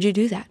 Why would you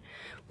do that?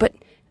 But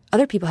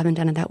other people haven't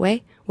done it that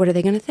way. What are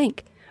they going to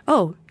think?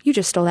 Oh, you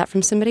just stole that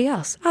from somebody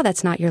else. Oh,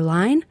 that's not your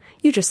line.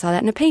 You just saw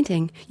that in a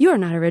painting. You are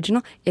not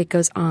original. It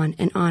goes on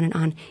and on and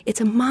on.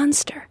 It's a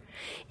monster.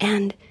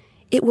 And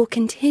it will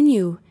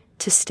continue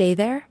to stay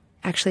there.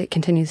 Actually, it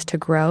continues to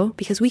grow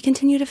because we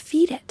continue to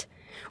feed it.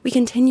 We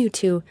continue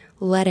to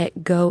let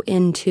it go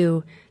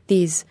into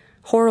these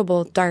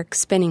horrible, dark,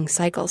 spinning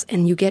cycles.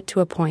 And you get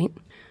to a point,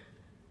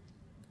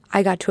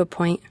 I got to a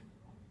point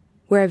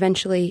where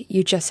eventually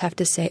you just have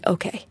to say,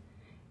 okay,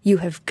 you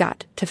have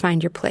got to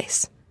find your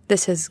place.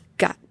 This has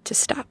got to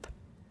stop.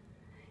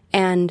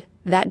 And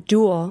that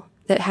duel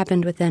that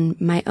happened within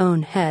my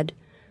own head,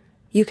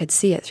 you could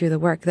see it through the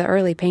work. The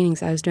early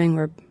paintings I was doing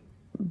were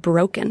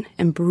broken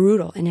and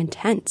brutal and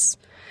intense.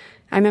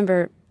 I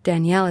remember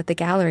Danielle at the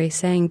gallery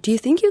saying, do you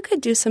think you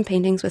could do some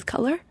paintings with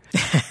color?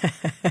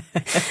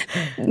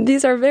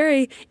 These are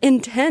very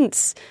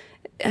intense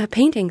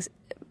paintings,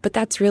 but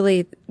that's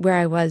really where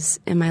I was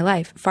in my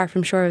life. Far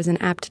From Shore was an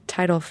apt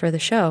title for the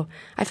show.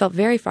 I felt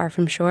very far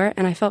from shore,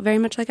 and I felt very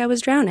much like I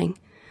was drowning.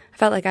 I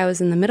felt like I was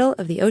in the middle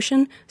of the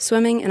ocean,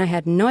 swimming, and I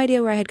had no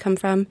idea where I had come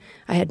from.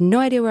 I had no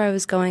idea where I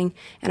was going,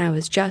 and I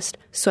was just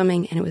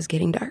swimming, and it was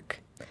getting dark.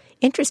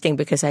 Interesting,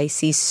 because I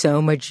see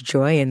so much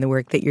joy in the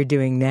work that you're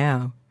doing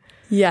now.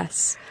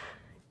 Yes.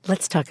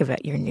 Let's talk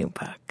about your new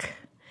book.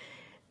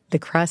 The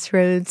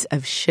Crossroads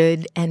of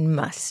Should and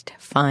Must.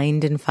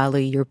 Find and Follow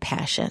Your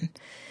Passion.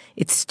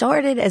 It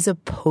started as a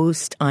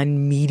post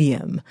on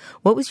Medium.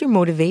 What was your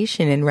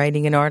motivation in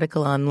writing an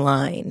article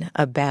online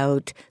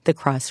about the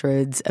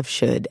crossroads of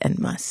should and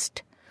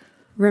must?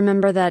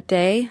 Remember that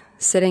day,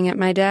 sitting at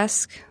my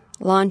desk,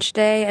 launch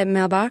day at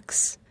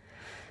Mailbox?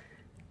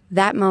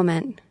 That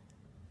moment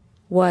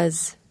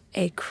was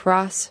a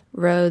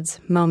crossroads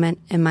moment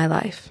in my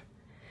life.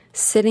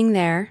 Sitting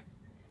there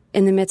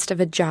in the midst of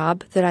a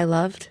job that I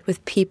loved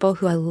with people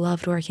who I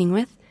loved working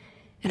with.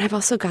 And I've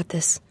also got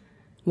this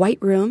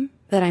white room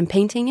that I'm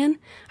painting in.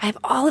 I have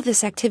all of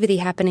this activity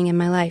happening in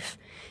my life.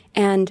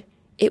 And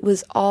it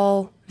was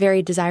all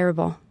very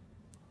desirable,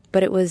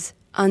 but it was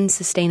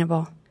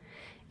unsustainable.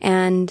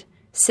 And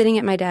sitting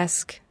at my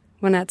desk,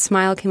 when that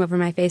smile came over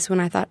my face, when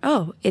I thought,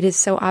 oh, it is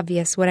so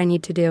obvious what I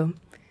need to do,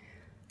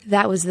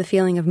 that was the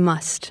feeling of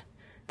must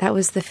That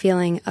was the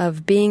feeling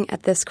of being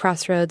at this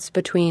crossroads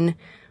between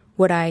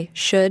what I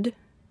should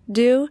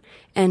do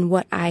and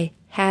what I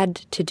had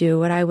to do,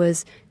 what I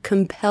was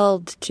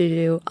compelled to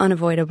do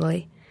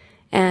unavoidably.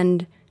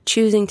 And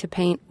choosing to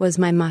paint was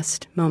my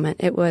must moment.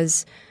 It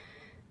was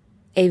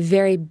a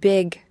very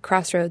big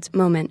crossroads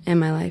moment in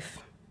my life.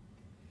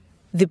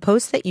 The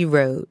post that you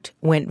wrote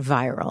went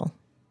viral,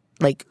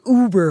 like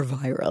uber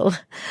viral.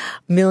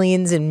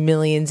 Millions and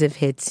millions of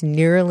hits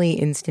nearly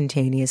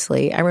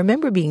instantaneously. I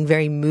remember being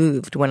very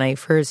moved when I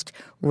first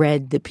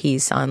read the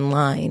piece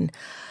online.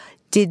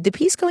 Did the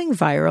piece going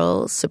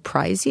viral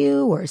surprise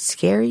you or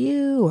scare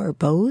you or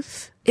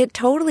both? It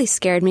totally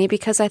scared me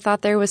because I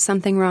thought there was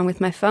something wrong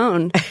with my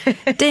phone.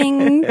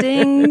 Ding,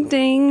 ding,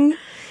 ding.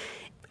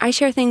 I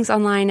share things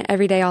online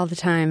every day all the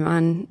time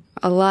on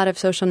a lot of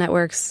social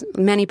networks,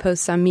 many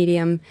posts on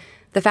Medium.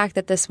 The fact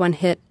that this one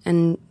hit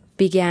and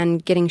began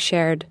getting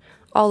shared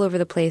all over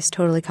the place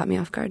totally caught me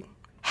off guard.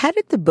 How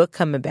did the book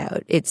come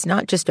about? It's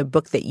not just a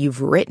book that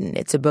you've written.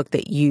 It's a book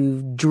that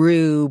you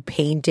drew,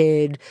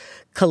 painted,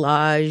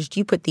 collaged.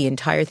 You put the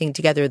entire thing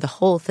together. The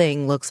whole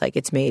thing looks like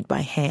it's made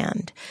by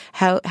hand.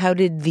 How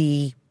did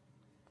the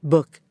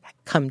book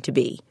come to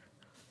be?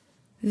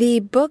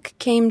 The book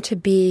came to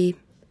be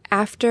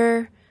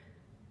after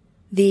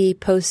the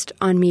post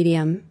on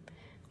Medium,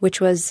 which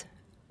was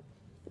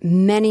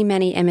many,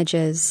 many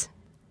images.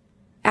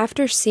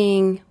 After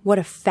seeing what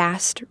a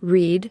fast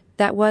read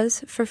that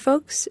was for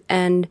folks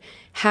and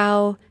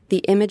how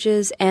the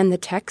images and the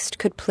text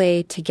could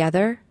play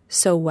together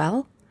so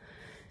well,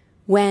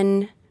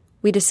 when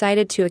we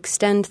decided to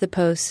extend the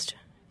post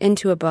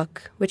into a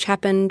book, which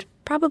happened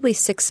probably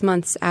 6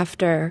 months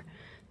after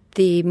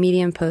the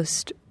Medium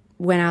post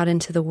went out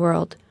into the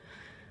world,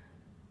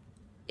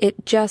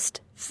 it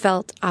just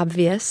felt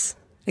obvious,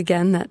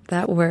 again,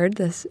 that word,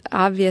 this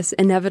obvious,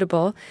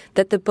 inevitable,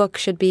 that the book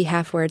should be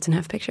half words and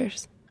half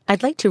pictures.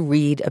 I'd like to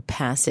read a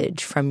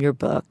passage from your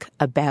book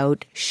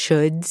about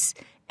shoulds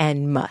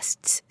and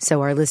musts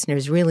so our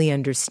listeners really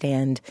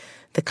understand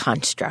the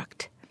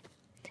construct.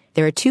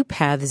 There are two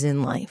paths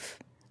in life,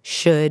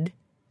 should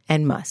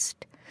and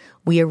must.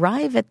 We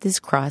arrive at this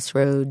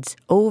crossroads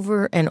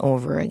over and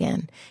over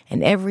again,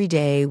 and every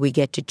day we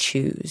get to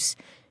choose.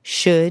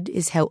 Should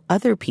is how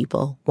other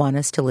people want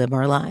us to live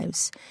our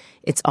lives.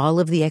 It's all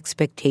of the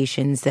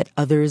expectations that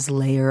others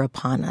layer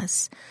upon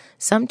us.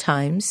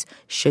 Sometimes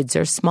shoulds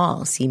are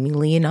small,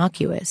 seemingly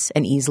innocuous,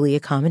 and easily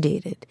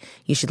accommodated.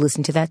 You should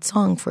listen to that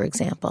song, for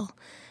example.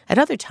 At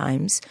other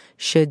times,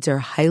 shoulds are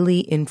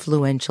highly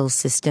influential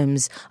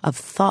systems of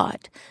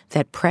thought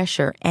that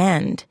pressure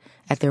and,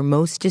 at their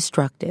most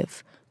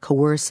destructive,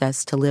 coerce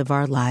us to live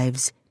our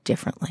lives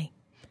differently.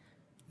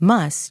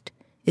 Must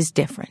is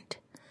different.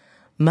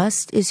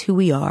 Must is who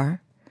we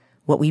are,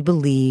 what we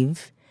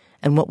believe,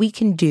 and what we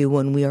can do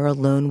when we are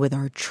alone with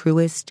our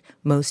truest,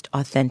 most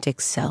authentic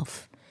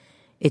self.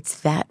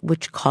 It's that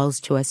which calls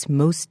to us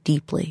most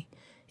deeply.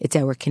 It's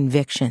our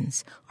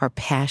convictions, our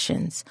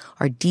passions,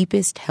 our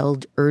deepest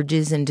held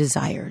urges and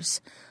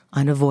desires,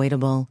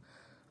 unavoidable,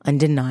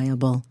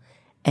 undeniable,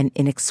 and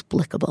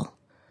inexplicable.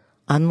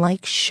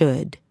 Unlike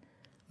should,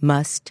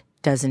 must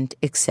doesn't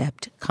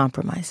accept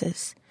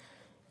compromises.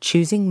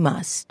 Choosing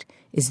must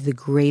is the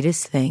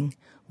greatest thing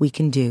we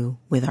can do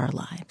with our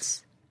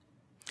lives.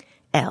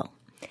 L.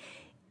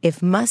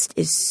 If must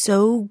is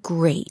so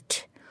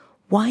great,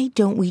 why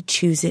don't we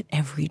choose it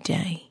every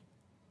day?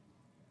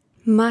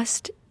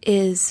 Must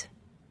is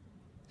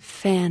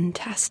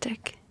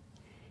fantastic.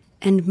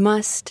 And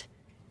must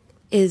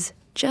is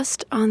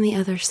just on the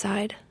other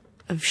side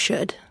of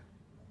should.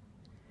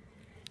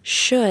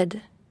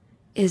 Should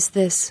is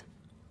this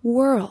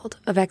world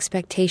of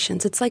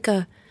expectations. It's like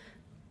a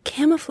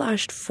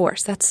camouflaged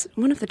force. That's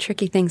one of the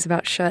tricky things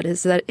about should,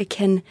 is that it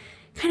can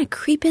kind of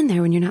creep in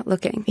there when you're not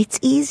looking. It's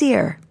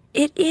easier.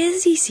 It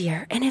is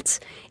easier, and it's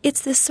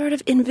this sort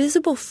of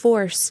invisible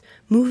force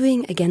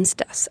moving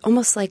against us,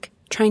 almost like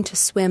trying to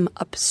swim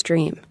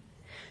upstream.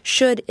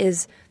 Should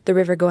is the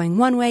river going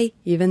one way,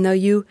 even though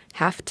you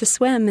have to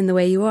swim in the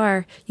way you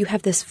are. You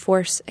have this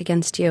force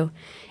against you.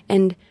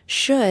 And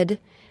should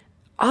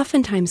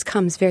oftentimes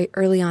comes very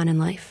early on in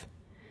life.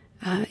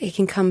 It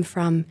can come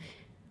from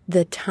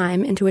the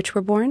time into which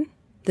we're born,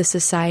 the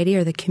society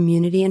or the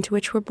community into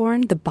which we're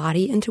born, the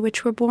body into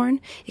which we're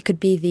born. It could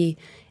be the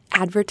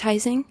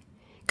advertising.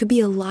 It could be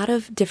a lot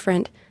of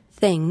different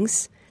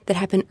things that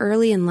happen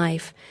early in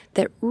life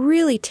that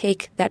really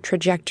take that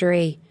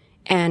trajectory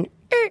and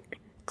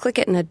click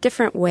it in a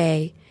different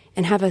way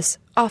and have us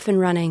often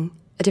running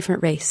a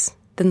different race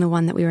than the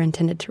one that we were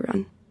intended to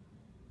run.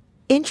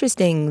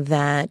 Interesting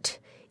that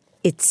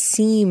it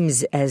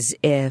seems as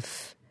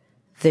if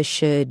the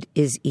should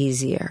is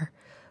easier.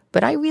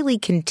 But I really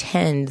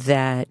contend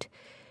that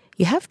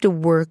you have to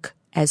work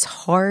as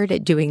hard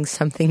at doing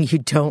something you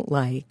don't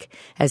like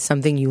as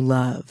something you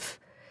love.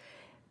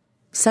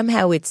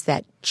 Somehow it's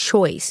that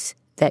choice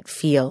that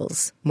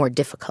feels more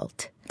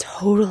difficult.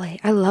 Totally.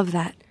 I love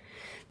that.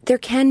 There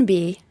can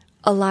be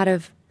a lot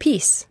of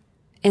peace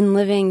in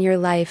living your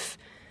life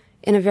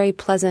in a very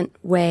pleasant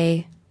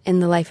way in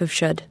the life of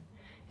should.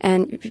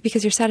 And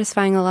because you're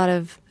satisfying a lot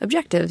of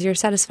objectives, you're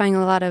satisfying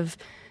a lot of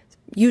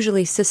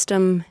usually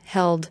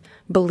system-held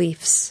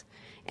beliefs,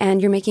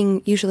 and you're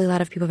making usually a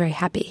lot of people very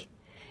happy.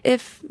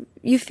 If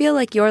you feel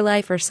like your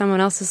life or someone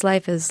else's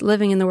life is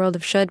living in the world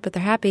of should, but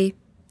they're happy,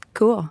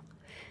 cool.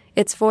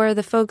 It's for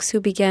the folks who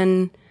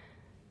begin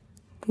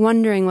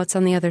wondering what's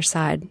on the other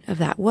side of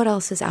that. What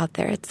else is out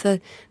there? It's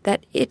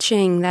that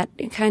itching, that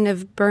kind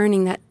of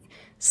burning, that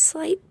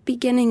slight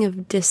beginning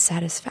of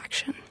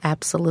dissatisfaction.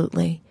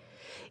 Absolutely.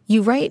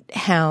 You write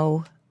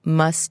how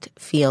must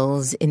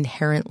feels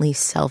inherently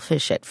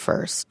selfish at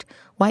first.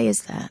 Why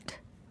is that?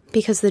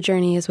 Because the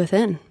journey is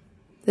within.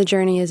 The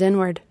journey is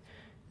inward.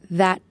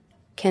 That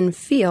can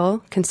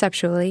feel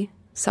conceptually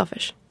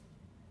selfish.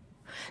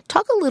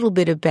 Talk a little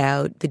bit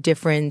about the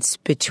difference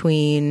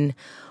between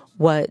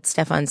what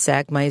Stefan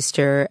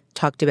Sagmeister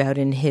talked about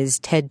in his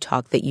TED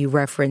Talk that you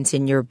reference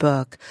in your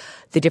book,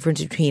 the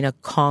difference between a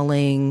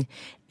calling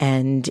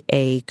and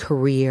a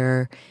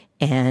career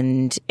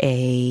and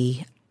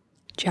a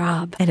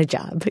job. And a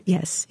job,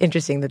 yes.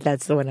 Interesting that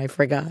that's the one I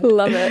forgot.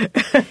 Love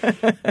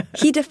it.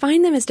 He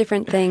defined them as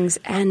different things,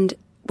 and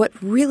what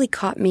really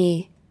caught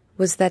me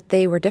was that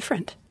they were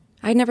different.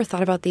 I never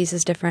thought about these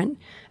as different.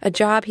 A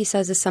job, he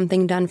says, is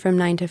something done from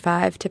 9 to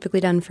 5, typically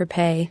done for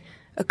pay.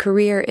 A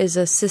career is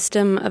a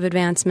system of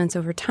advancements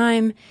over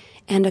time,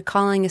 and a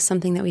calling is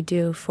something that we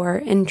do for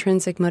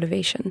intrinsic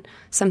motivation,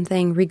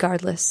 something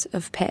regardless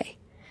of pay.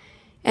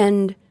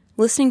 And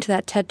listening to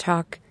that TED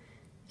Talk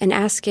and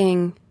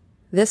asking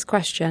this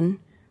question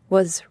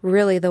was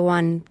really the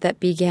one that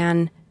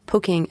began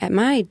poking at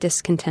my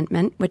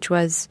discontentment, which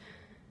was,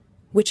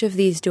 which of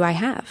these do I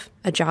have?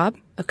 A job,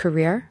 a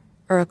career,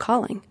 or a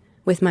calling?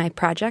 With my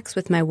projects,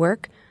 with my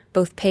work,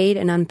 both paid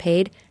and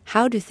unpaid,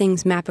 how do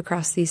things map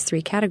across these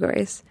three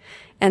categories?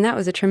 And that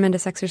was a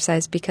tremendous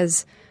exercise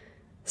because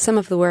some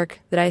of the work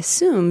that I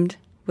assumed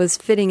was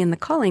fitting in the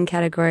calling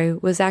category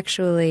was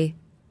actually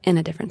in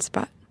a different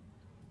spot.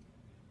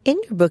 In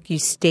your book, you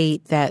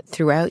state that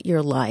throughout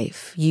your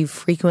life, you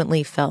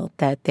frequently felt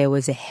that there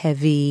was a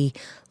heavy,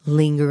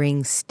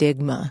 lingering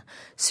stigma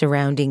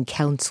surrounding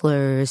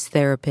counselors,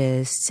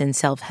 therapists, and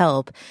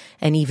self-help.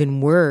 And even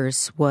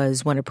worse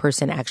was when a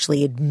person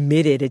actually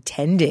admitted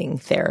attending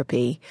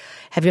therapy.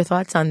 Have your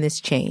thoughts on this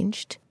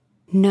changed?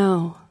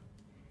 No.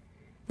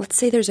 Let's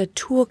say there's a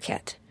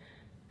toolkit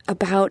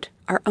about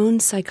our own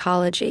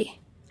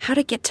psychology, how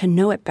to get to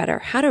know it better,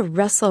 how to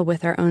wrestle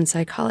with our own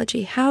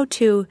psychology, how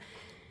to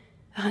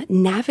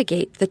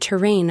navigate the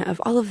terrain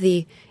of all of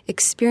the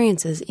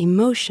experiences,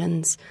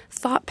 emotions,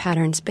 thought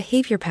patterns,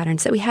 behavior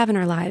patterns that we have in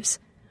our lives.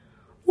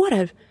 What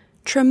a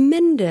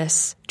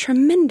tremendous,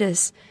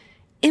 tremendous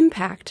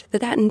impact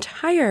that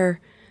entire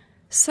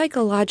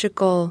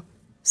psychological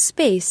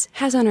space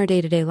has on our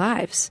day-to-day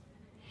lives.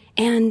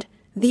 And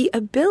the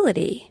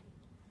ability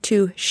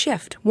to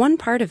shift one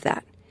part of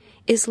that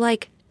is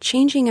like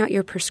changing out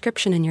your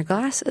prescription in your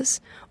glasses,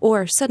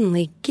 or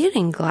suddenly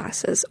getting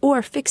glasses,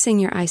 or fixing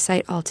your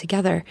eyesight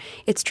altogether.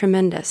 It's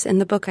tremendous. In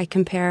the book, I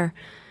compare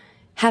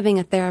having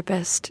a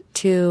therapist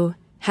to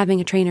having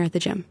a trainer at the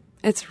gym.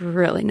 It's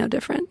really no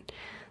different.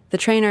 The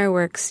trainer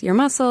works your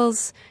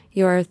muscles,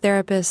 your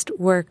therapist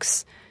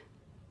works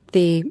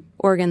the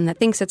organ that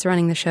thinks it's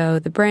running the show,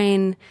 the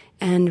brain,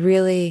 and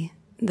really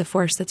the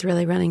force that's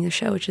really running the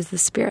show, which is the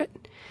spirit.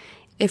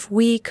 If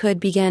we could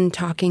begin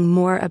talking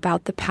more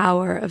about the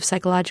power of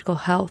psychological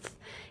health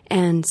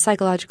and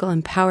psychological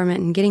empowerment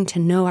and getting to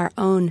know our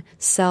own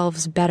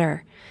selves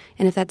better,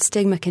 and if that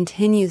stigma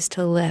continues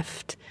to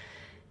lift,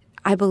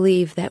 I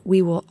believe that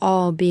we will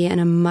all be in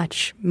a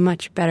much,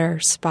 much better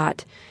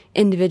spot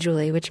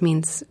individually, which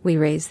means we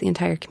raise the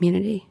entire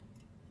community.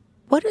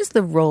 What is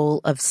the role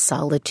of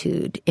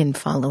solitude in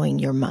following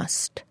your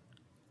must?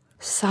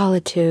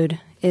 Solitude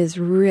is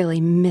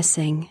really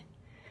missing.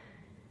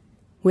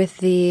 With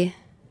the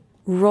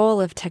role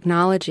of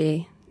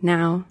technology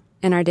now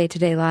in our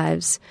day-to-day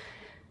lives,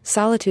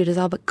 solitude is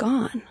all but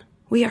gone.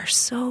 We are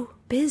so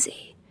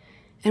busy,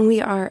 and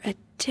we are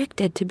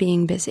addicted to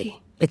being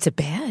busy. It's a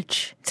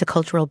badge. It's a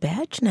cultural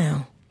badge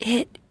now.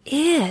 It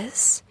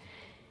is.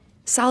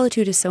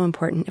 Solitude is so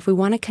important. If we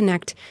want to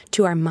connect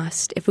to our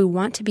must, if we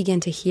want to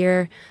begin to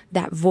hear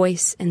that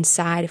voice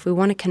inside, if we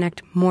want to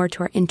connect more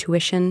to our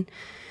intuition,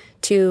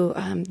 to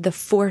the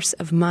force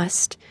of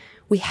must,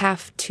 we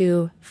have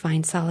to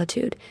find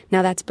solitude.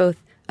 Now, that's both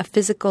a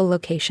physical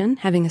location,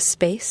 having a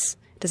space.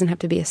 It doesn't have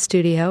to be a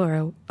studio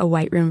or a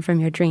white room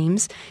from your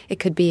dreams. It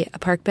could be a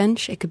park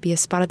bench. It could be a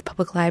spot at the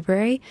public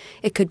library.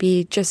 It could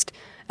be just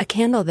a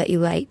candle that you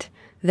light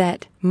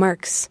that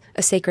marks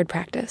a sacred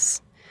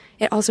practice.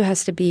 It also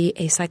has to be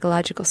a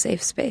psychological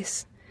safe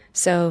space.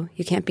 So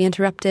you can't be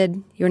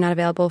interrupted. You're not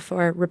available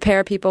for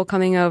repair people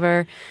coming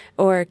over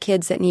or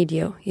kids that need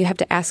you. You have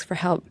to ask for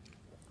help.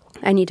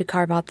 I need to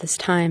carve out this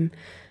time.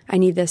 I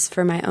need this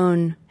for my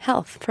own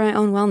health, for my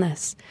own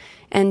wellness.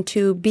 And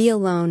to be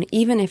alone,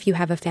 even if you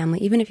have a family,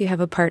 even if you have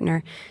a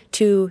partner,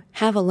 to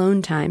have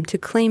alone time, to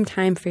claim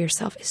time for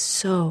yourself is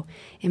so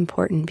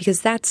important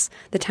because that's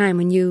the time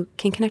when you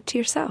can connect to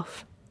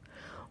yourself.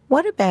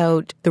 What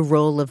about the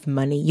role of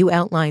money? You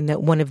outlined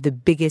that one of the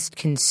biggest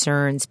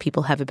concerns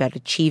people have about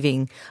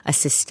achieving a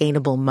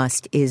sustainable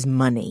must is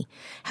money.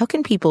 How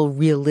can people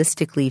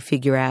realistically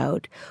figure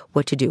out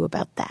what to do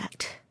about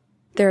that?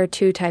 There are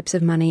two types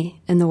of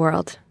money in the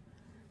world: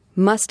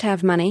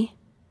 must-have money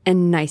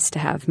and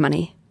nice-to-have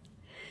money.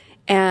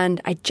 And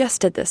I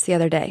just did this the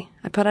other day.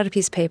 I put out a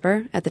piece of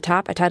paper. At the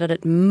top, I titled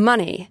it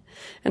Money.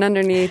 And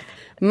underneath,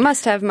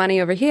 must have money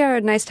over here,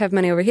 nice to have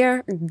money over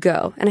here,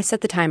 go. And I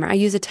set the timer. I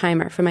use a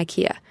timer from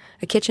IKEA,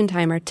 a kitchen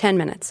timer, 10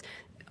 minutes.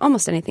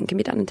 Almost anything can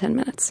be done in 10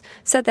 minutes.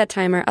 Set that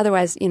timer.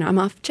 Otherwise, I'm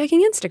off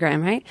checking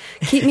Instagram, right?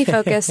 Keep me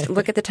focused.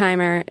 Look at the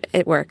timer.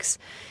 It works.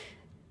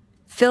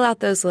 Fill out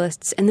those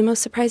lists. And the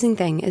most surprising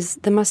thing is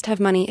the must-have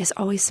money is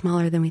always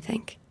smaller than we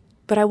think.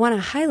 But I want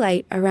to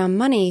highlight around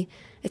money,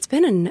 it's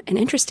been an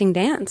interesting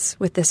dance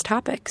with this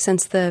topic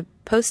since the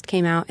post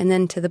came out and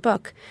then to the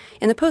book.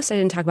 In the post, I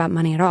didn't talk about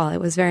money at all.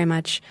 It was very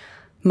much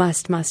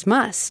must, must,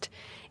 must.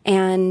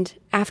 And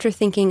after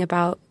thinking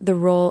about the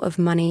role of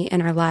money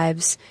in our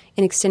lives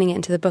and extending it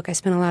into the book, I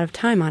spent a lot of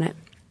time on it.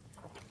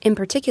 In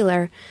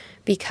particular,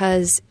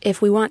 because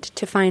if we want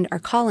to find our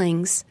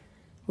callings,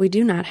 we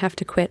do not have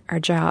to quit our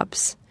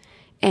jobs.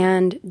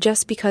 And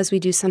just because we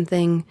do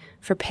something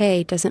for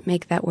pay doesn't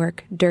make that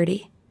work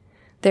dirty.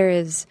 There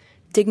is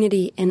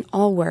dignity in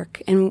all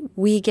work, and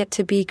we get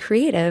to be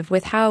creative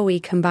with how we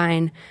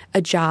combine a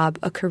job,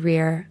 a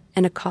career,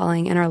 and a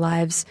calling in our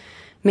lives.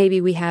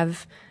 Maybe we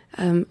have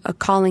a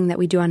calling that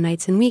we do on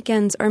nights and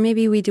weekends, or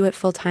maybe we do it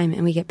full-time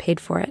and we get paid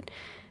for it.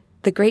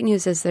 The great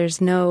news is there's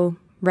no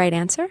right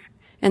answer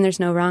and there's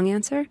no wrong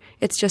answer.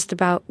 It's just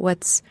about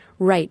what's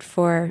right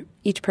for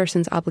each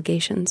person's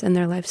obligations and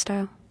their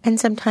lifestyle. And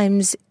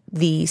sometimes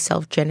the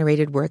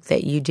self-generated work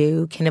that you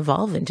do can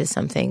evolve into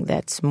something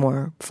that's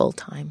more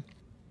full-time.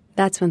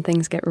 That's when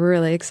things get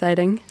really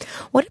exciting.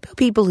 What about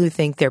people who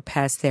think they're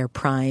past their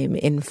prime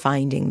in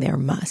finding their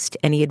must?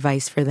 Any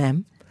advice for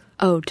them?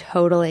 Oh,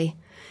 totally.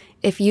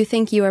 If you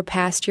think you are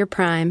past your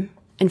prime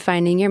in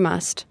finding your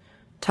must,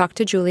 talk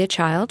to Julia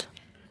Child.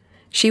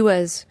 She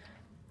was,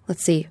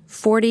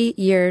 40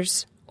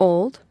 years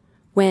old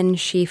when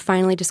she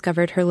finally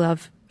discovered her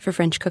love for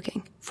French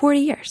cooking. 40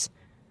 years.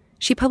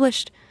 She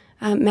published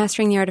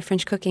Mastering the Art of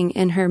French Cooking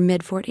in her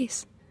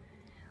mid-40s.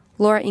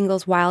 Laura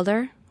Ingalls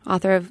Wilder,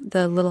 author of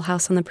the Little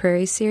House on the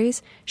Prairie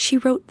series, she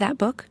wrote that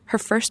book, her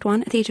first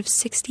one, at the age of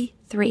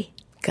 63.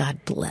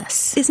 God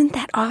bless. Isn't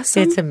that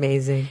awesome? It's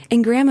amazing.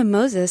 And Grandma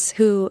Moses,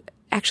 who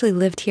actually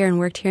lived here and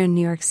worked here in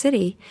New York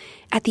City,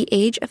 at the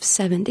age of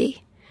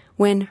 70,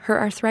 when her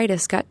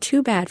arthritis got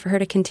too bad for her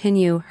to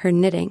continue her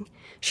knitting,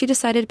 she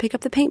decided to pick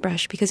up the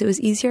paintbrush because it was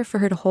easier for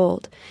her to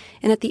hold.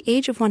 And at the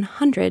age of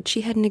 100,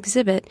 she had an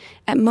exhibit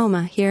at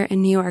MoMA here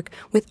in New York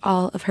with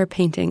all of her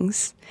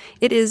paintings.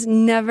 It is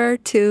never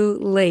too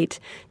late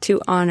to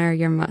honor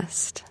your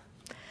must.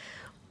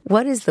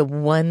 What is the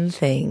one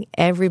thing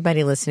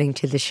everybody listening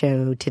to the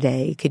show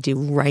today could do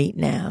right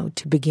now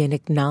to begin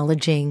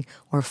acknowledging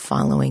or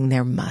following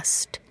their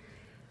must?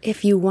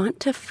 If you want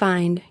to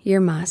find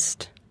your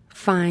must,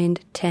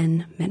 find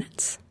 10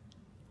 minutes.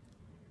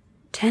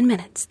 10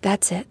 minutes,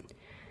 that's it.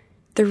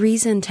 The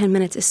reason 10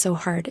 minutes is so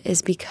hard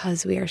is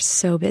because we are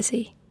so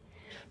busy.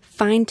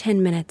 Find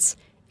 10 minutes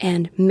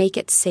and make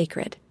it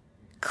sacred.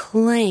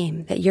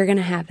 Claim that you're going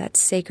to have that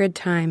sacred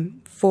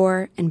time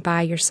for and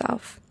by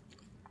yourself.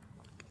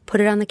 Put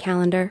it on the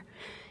calendar,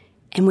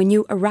 and when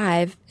you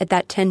arrive at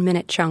that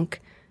 10-minute chunk,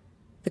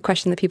 the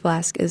question that people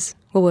ask is,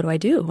 well, what do I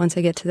do once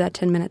I get to that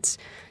 10 minutes?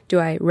 Do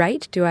I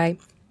write? I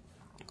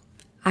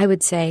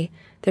would say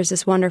there's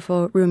this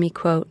wonderful Rumi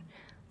quote,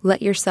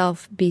 let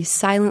yourself be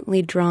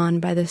silently drawn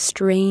by the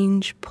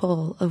strange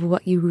pull of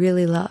what you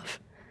really love.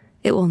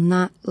 It will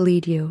not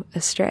lead you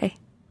astray.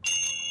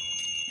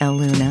 Elle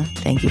Luna,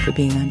 thank you for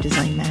being on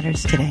Design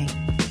Matters today.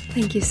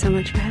 Thank you so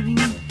much for having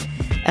me.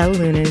 Elle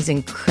Luna's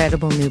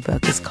incredible new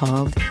book is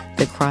called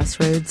The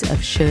Crossroads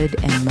of Should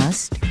and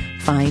Must,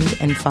 Find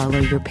and Follow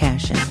Your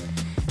Passion.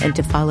 And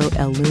to follow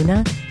Elle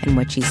Luna and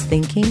what she's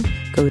thinking,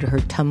 go to her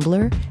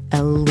Tumblr,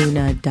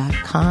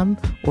 elluna.com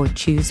or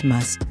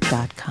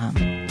choosemust.com.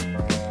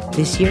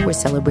 This year, we're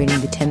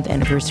celebrating the 10th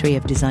anniversary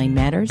of Design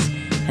Matters,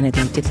 and I'd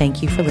like to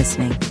thank you for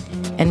listening.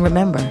 And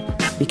remember,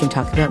 we can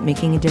talk about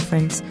making a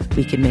difference,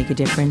 we can make a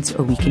difference,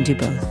 or we can do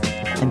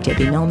both. I'm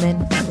Debbie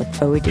Millman. I look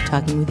forward to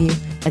talking with you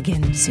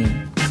again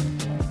soon.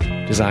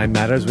 Design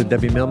Matters with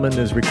Debbie Millman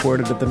is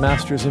recorded at the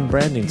Masters in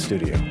Branding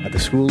Studio at the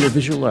School of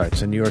Visual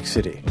Arts in New York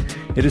City.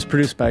 It is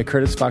produced by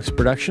Curtis Fox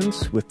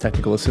Productions with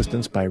technical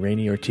assistance by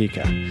Rainey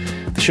Ortica.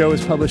 The show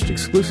is published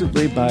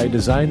exclusively by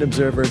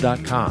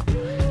DesignObserver.com.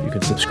 You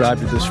can subscribe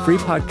to this free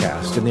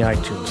podcast in the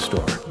iTunes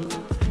Store.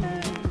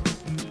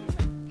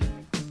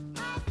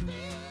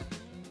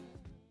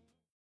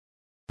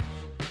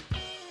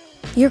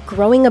 You're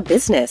growing a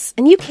business,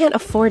 and you can't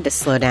afford to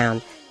slow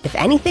down. If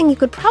anything, you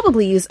could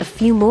probably use a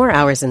few more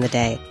hours in the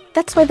day.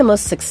 That's why the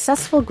most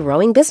successful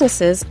growing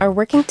businesses are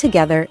working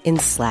together in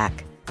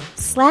Slack.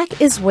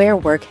 Slack is where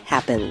work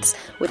happens,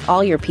 with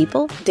all your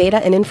people, data,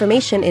 and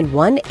information in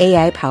one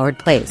AI-powered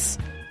place.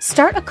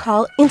 Start a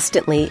call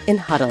instantly in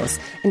huddles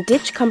and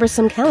ditch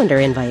cumbersome calendar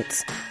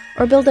invites.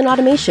 Or build an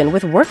automation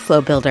with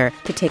Workflow Builder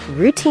to take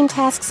routine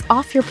tasks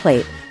off your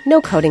plate.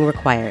 No coding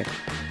required.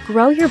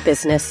 Grow your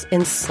business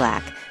in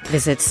Slack.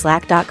 Visit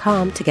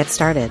slack.com to get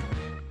started.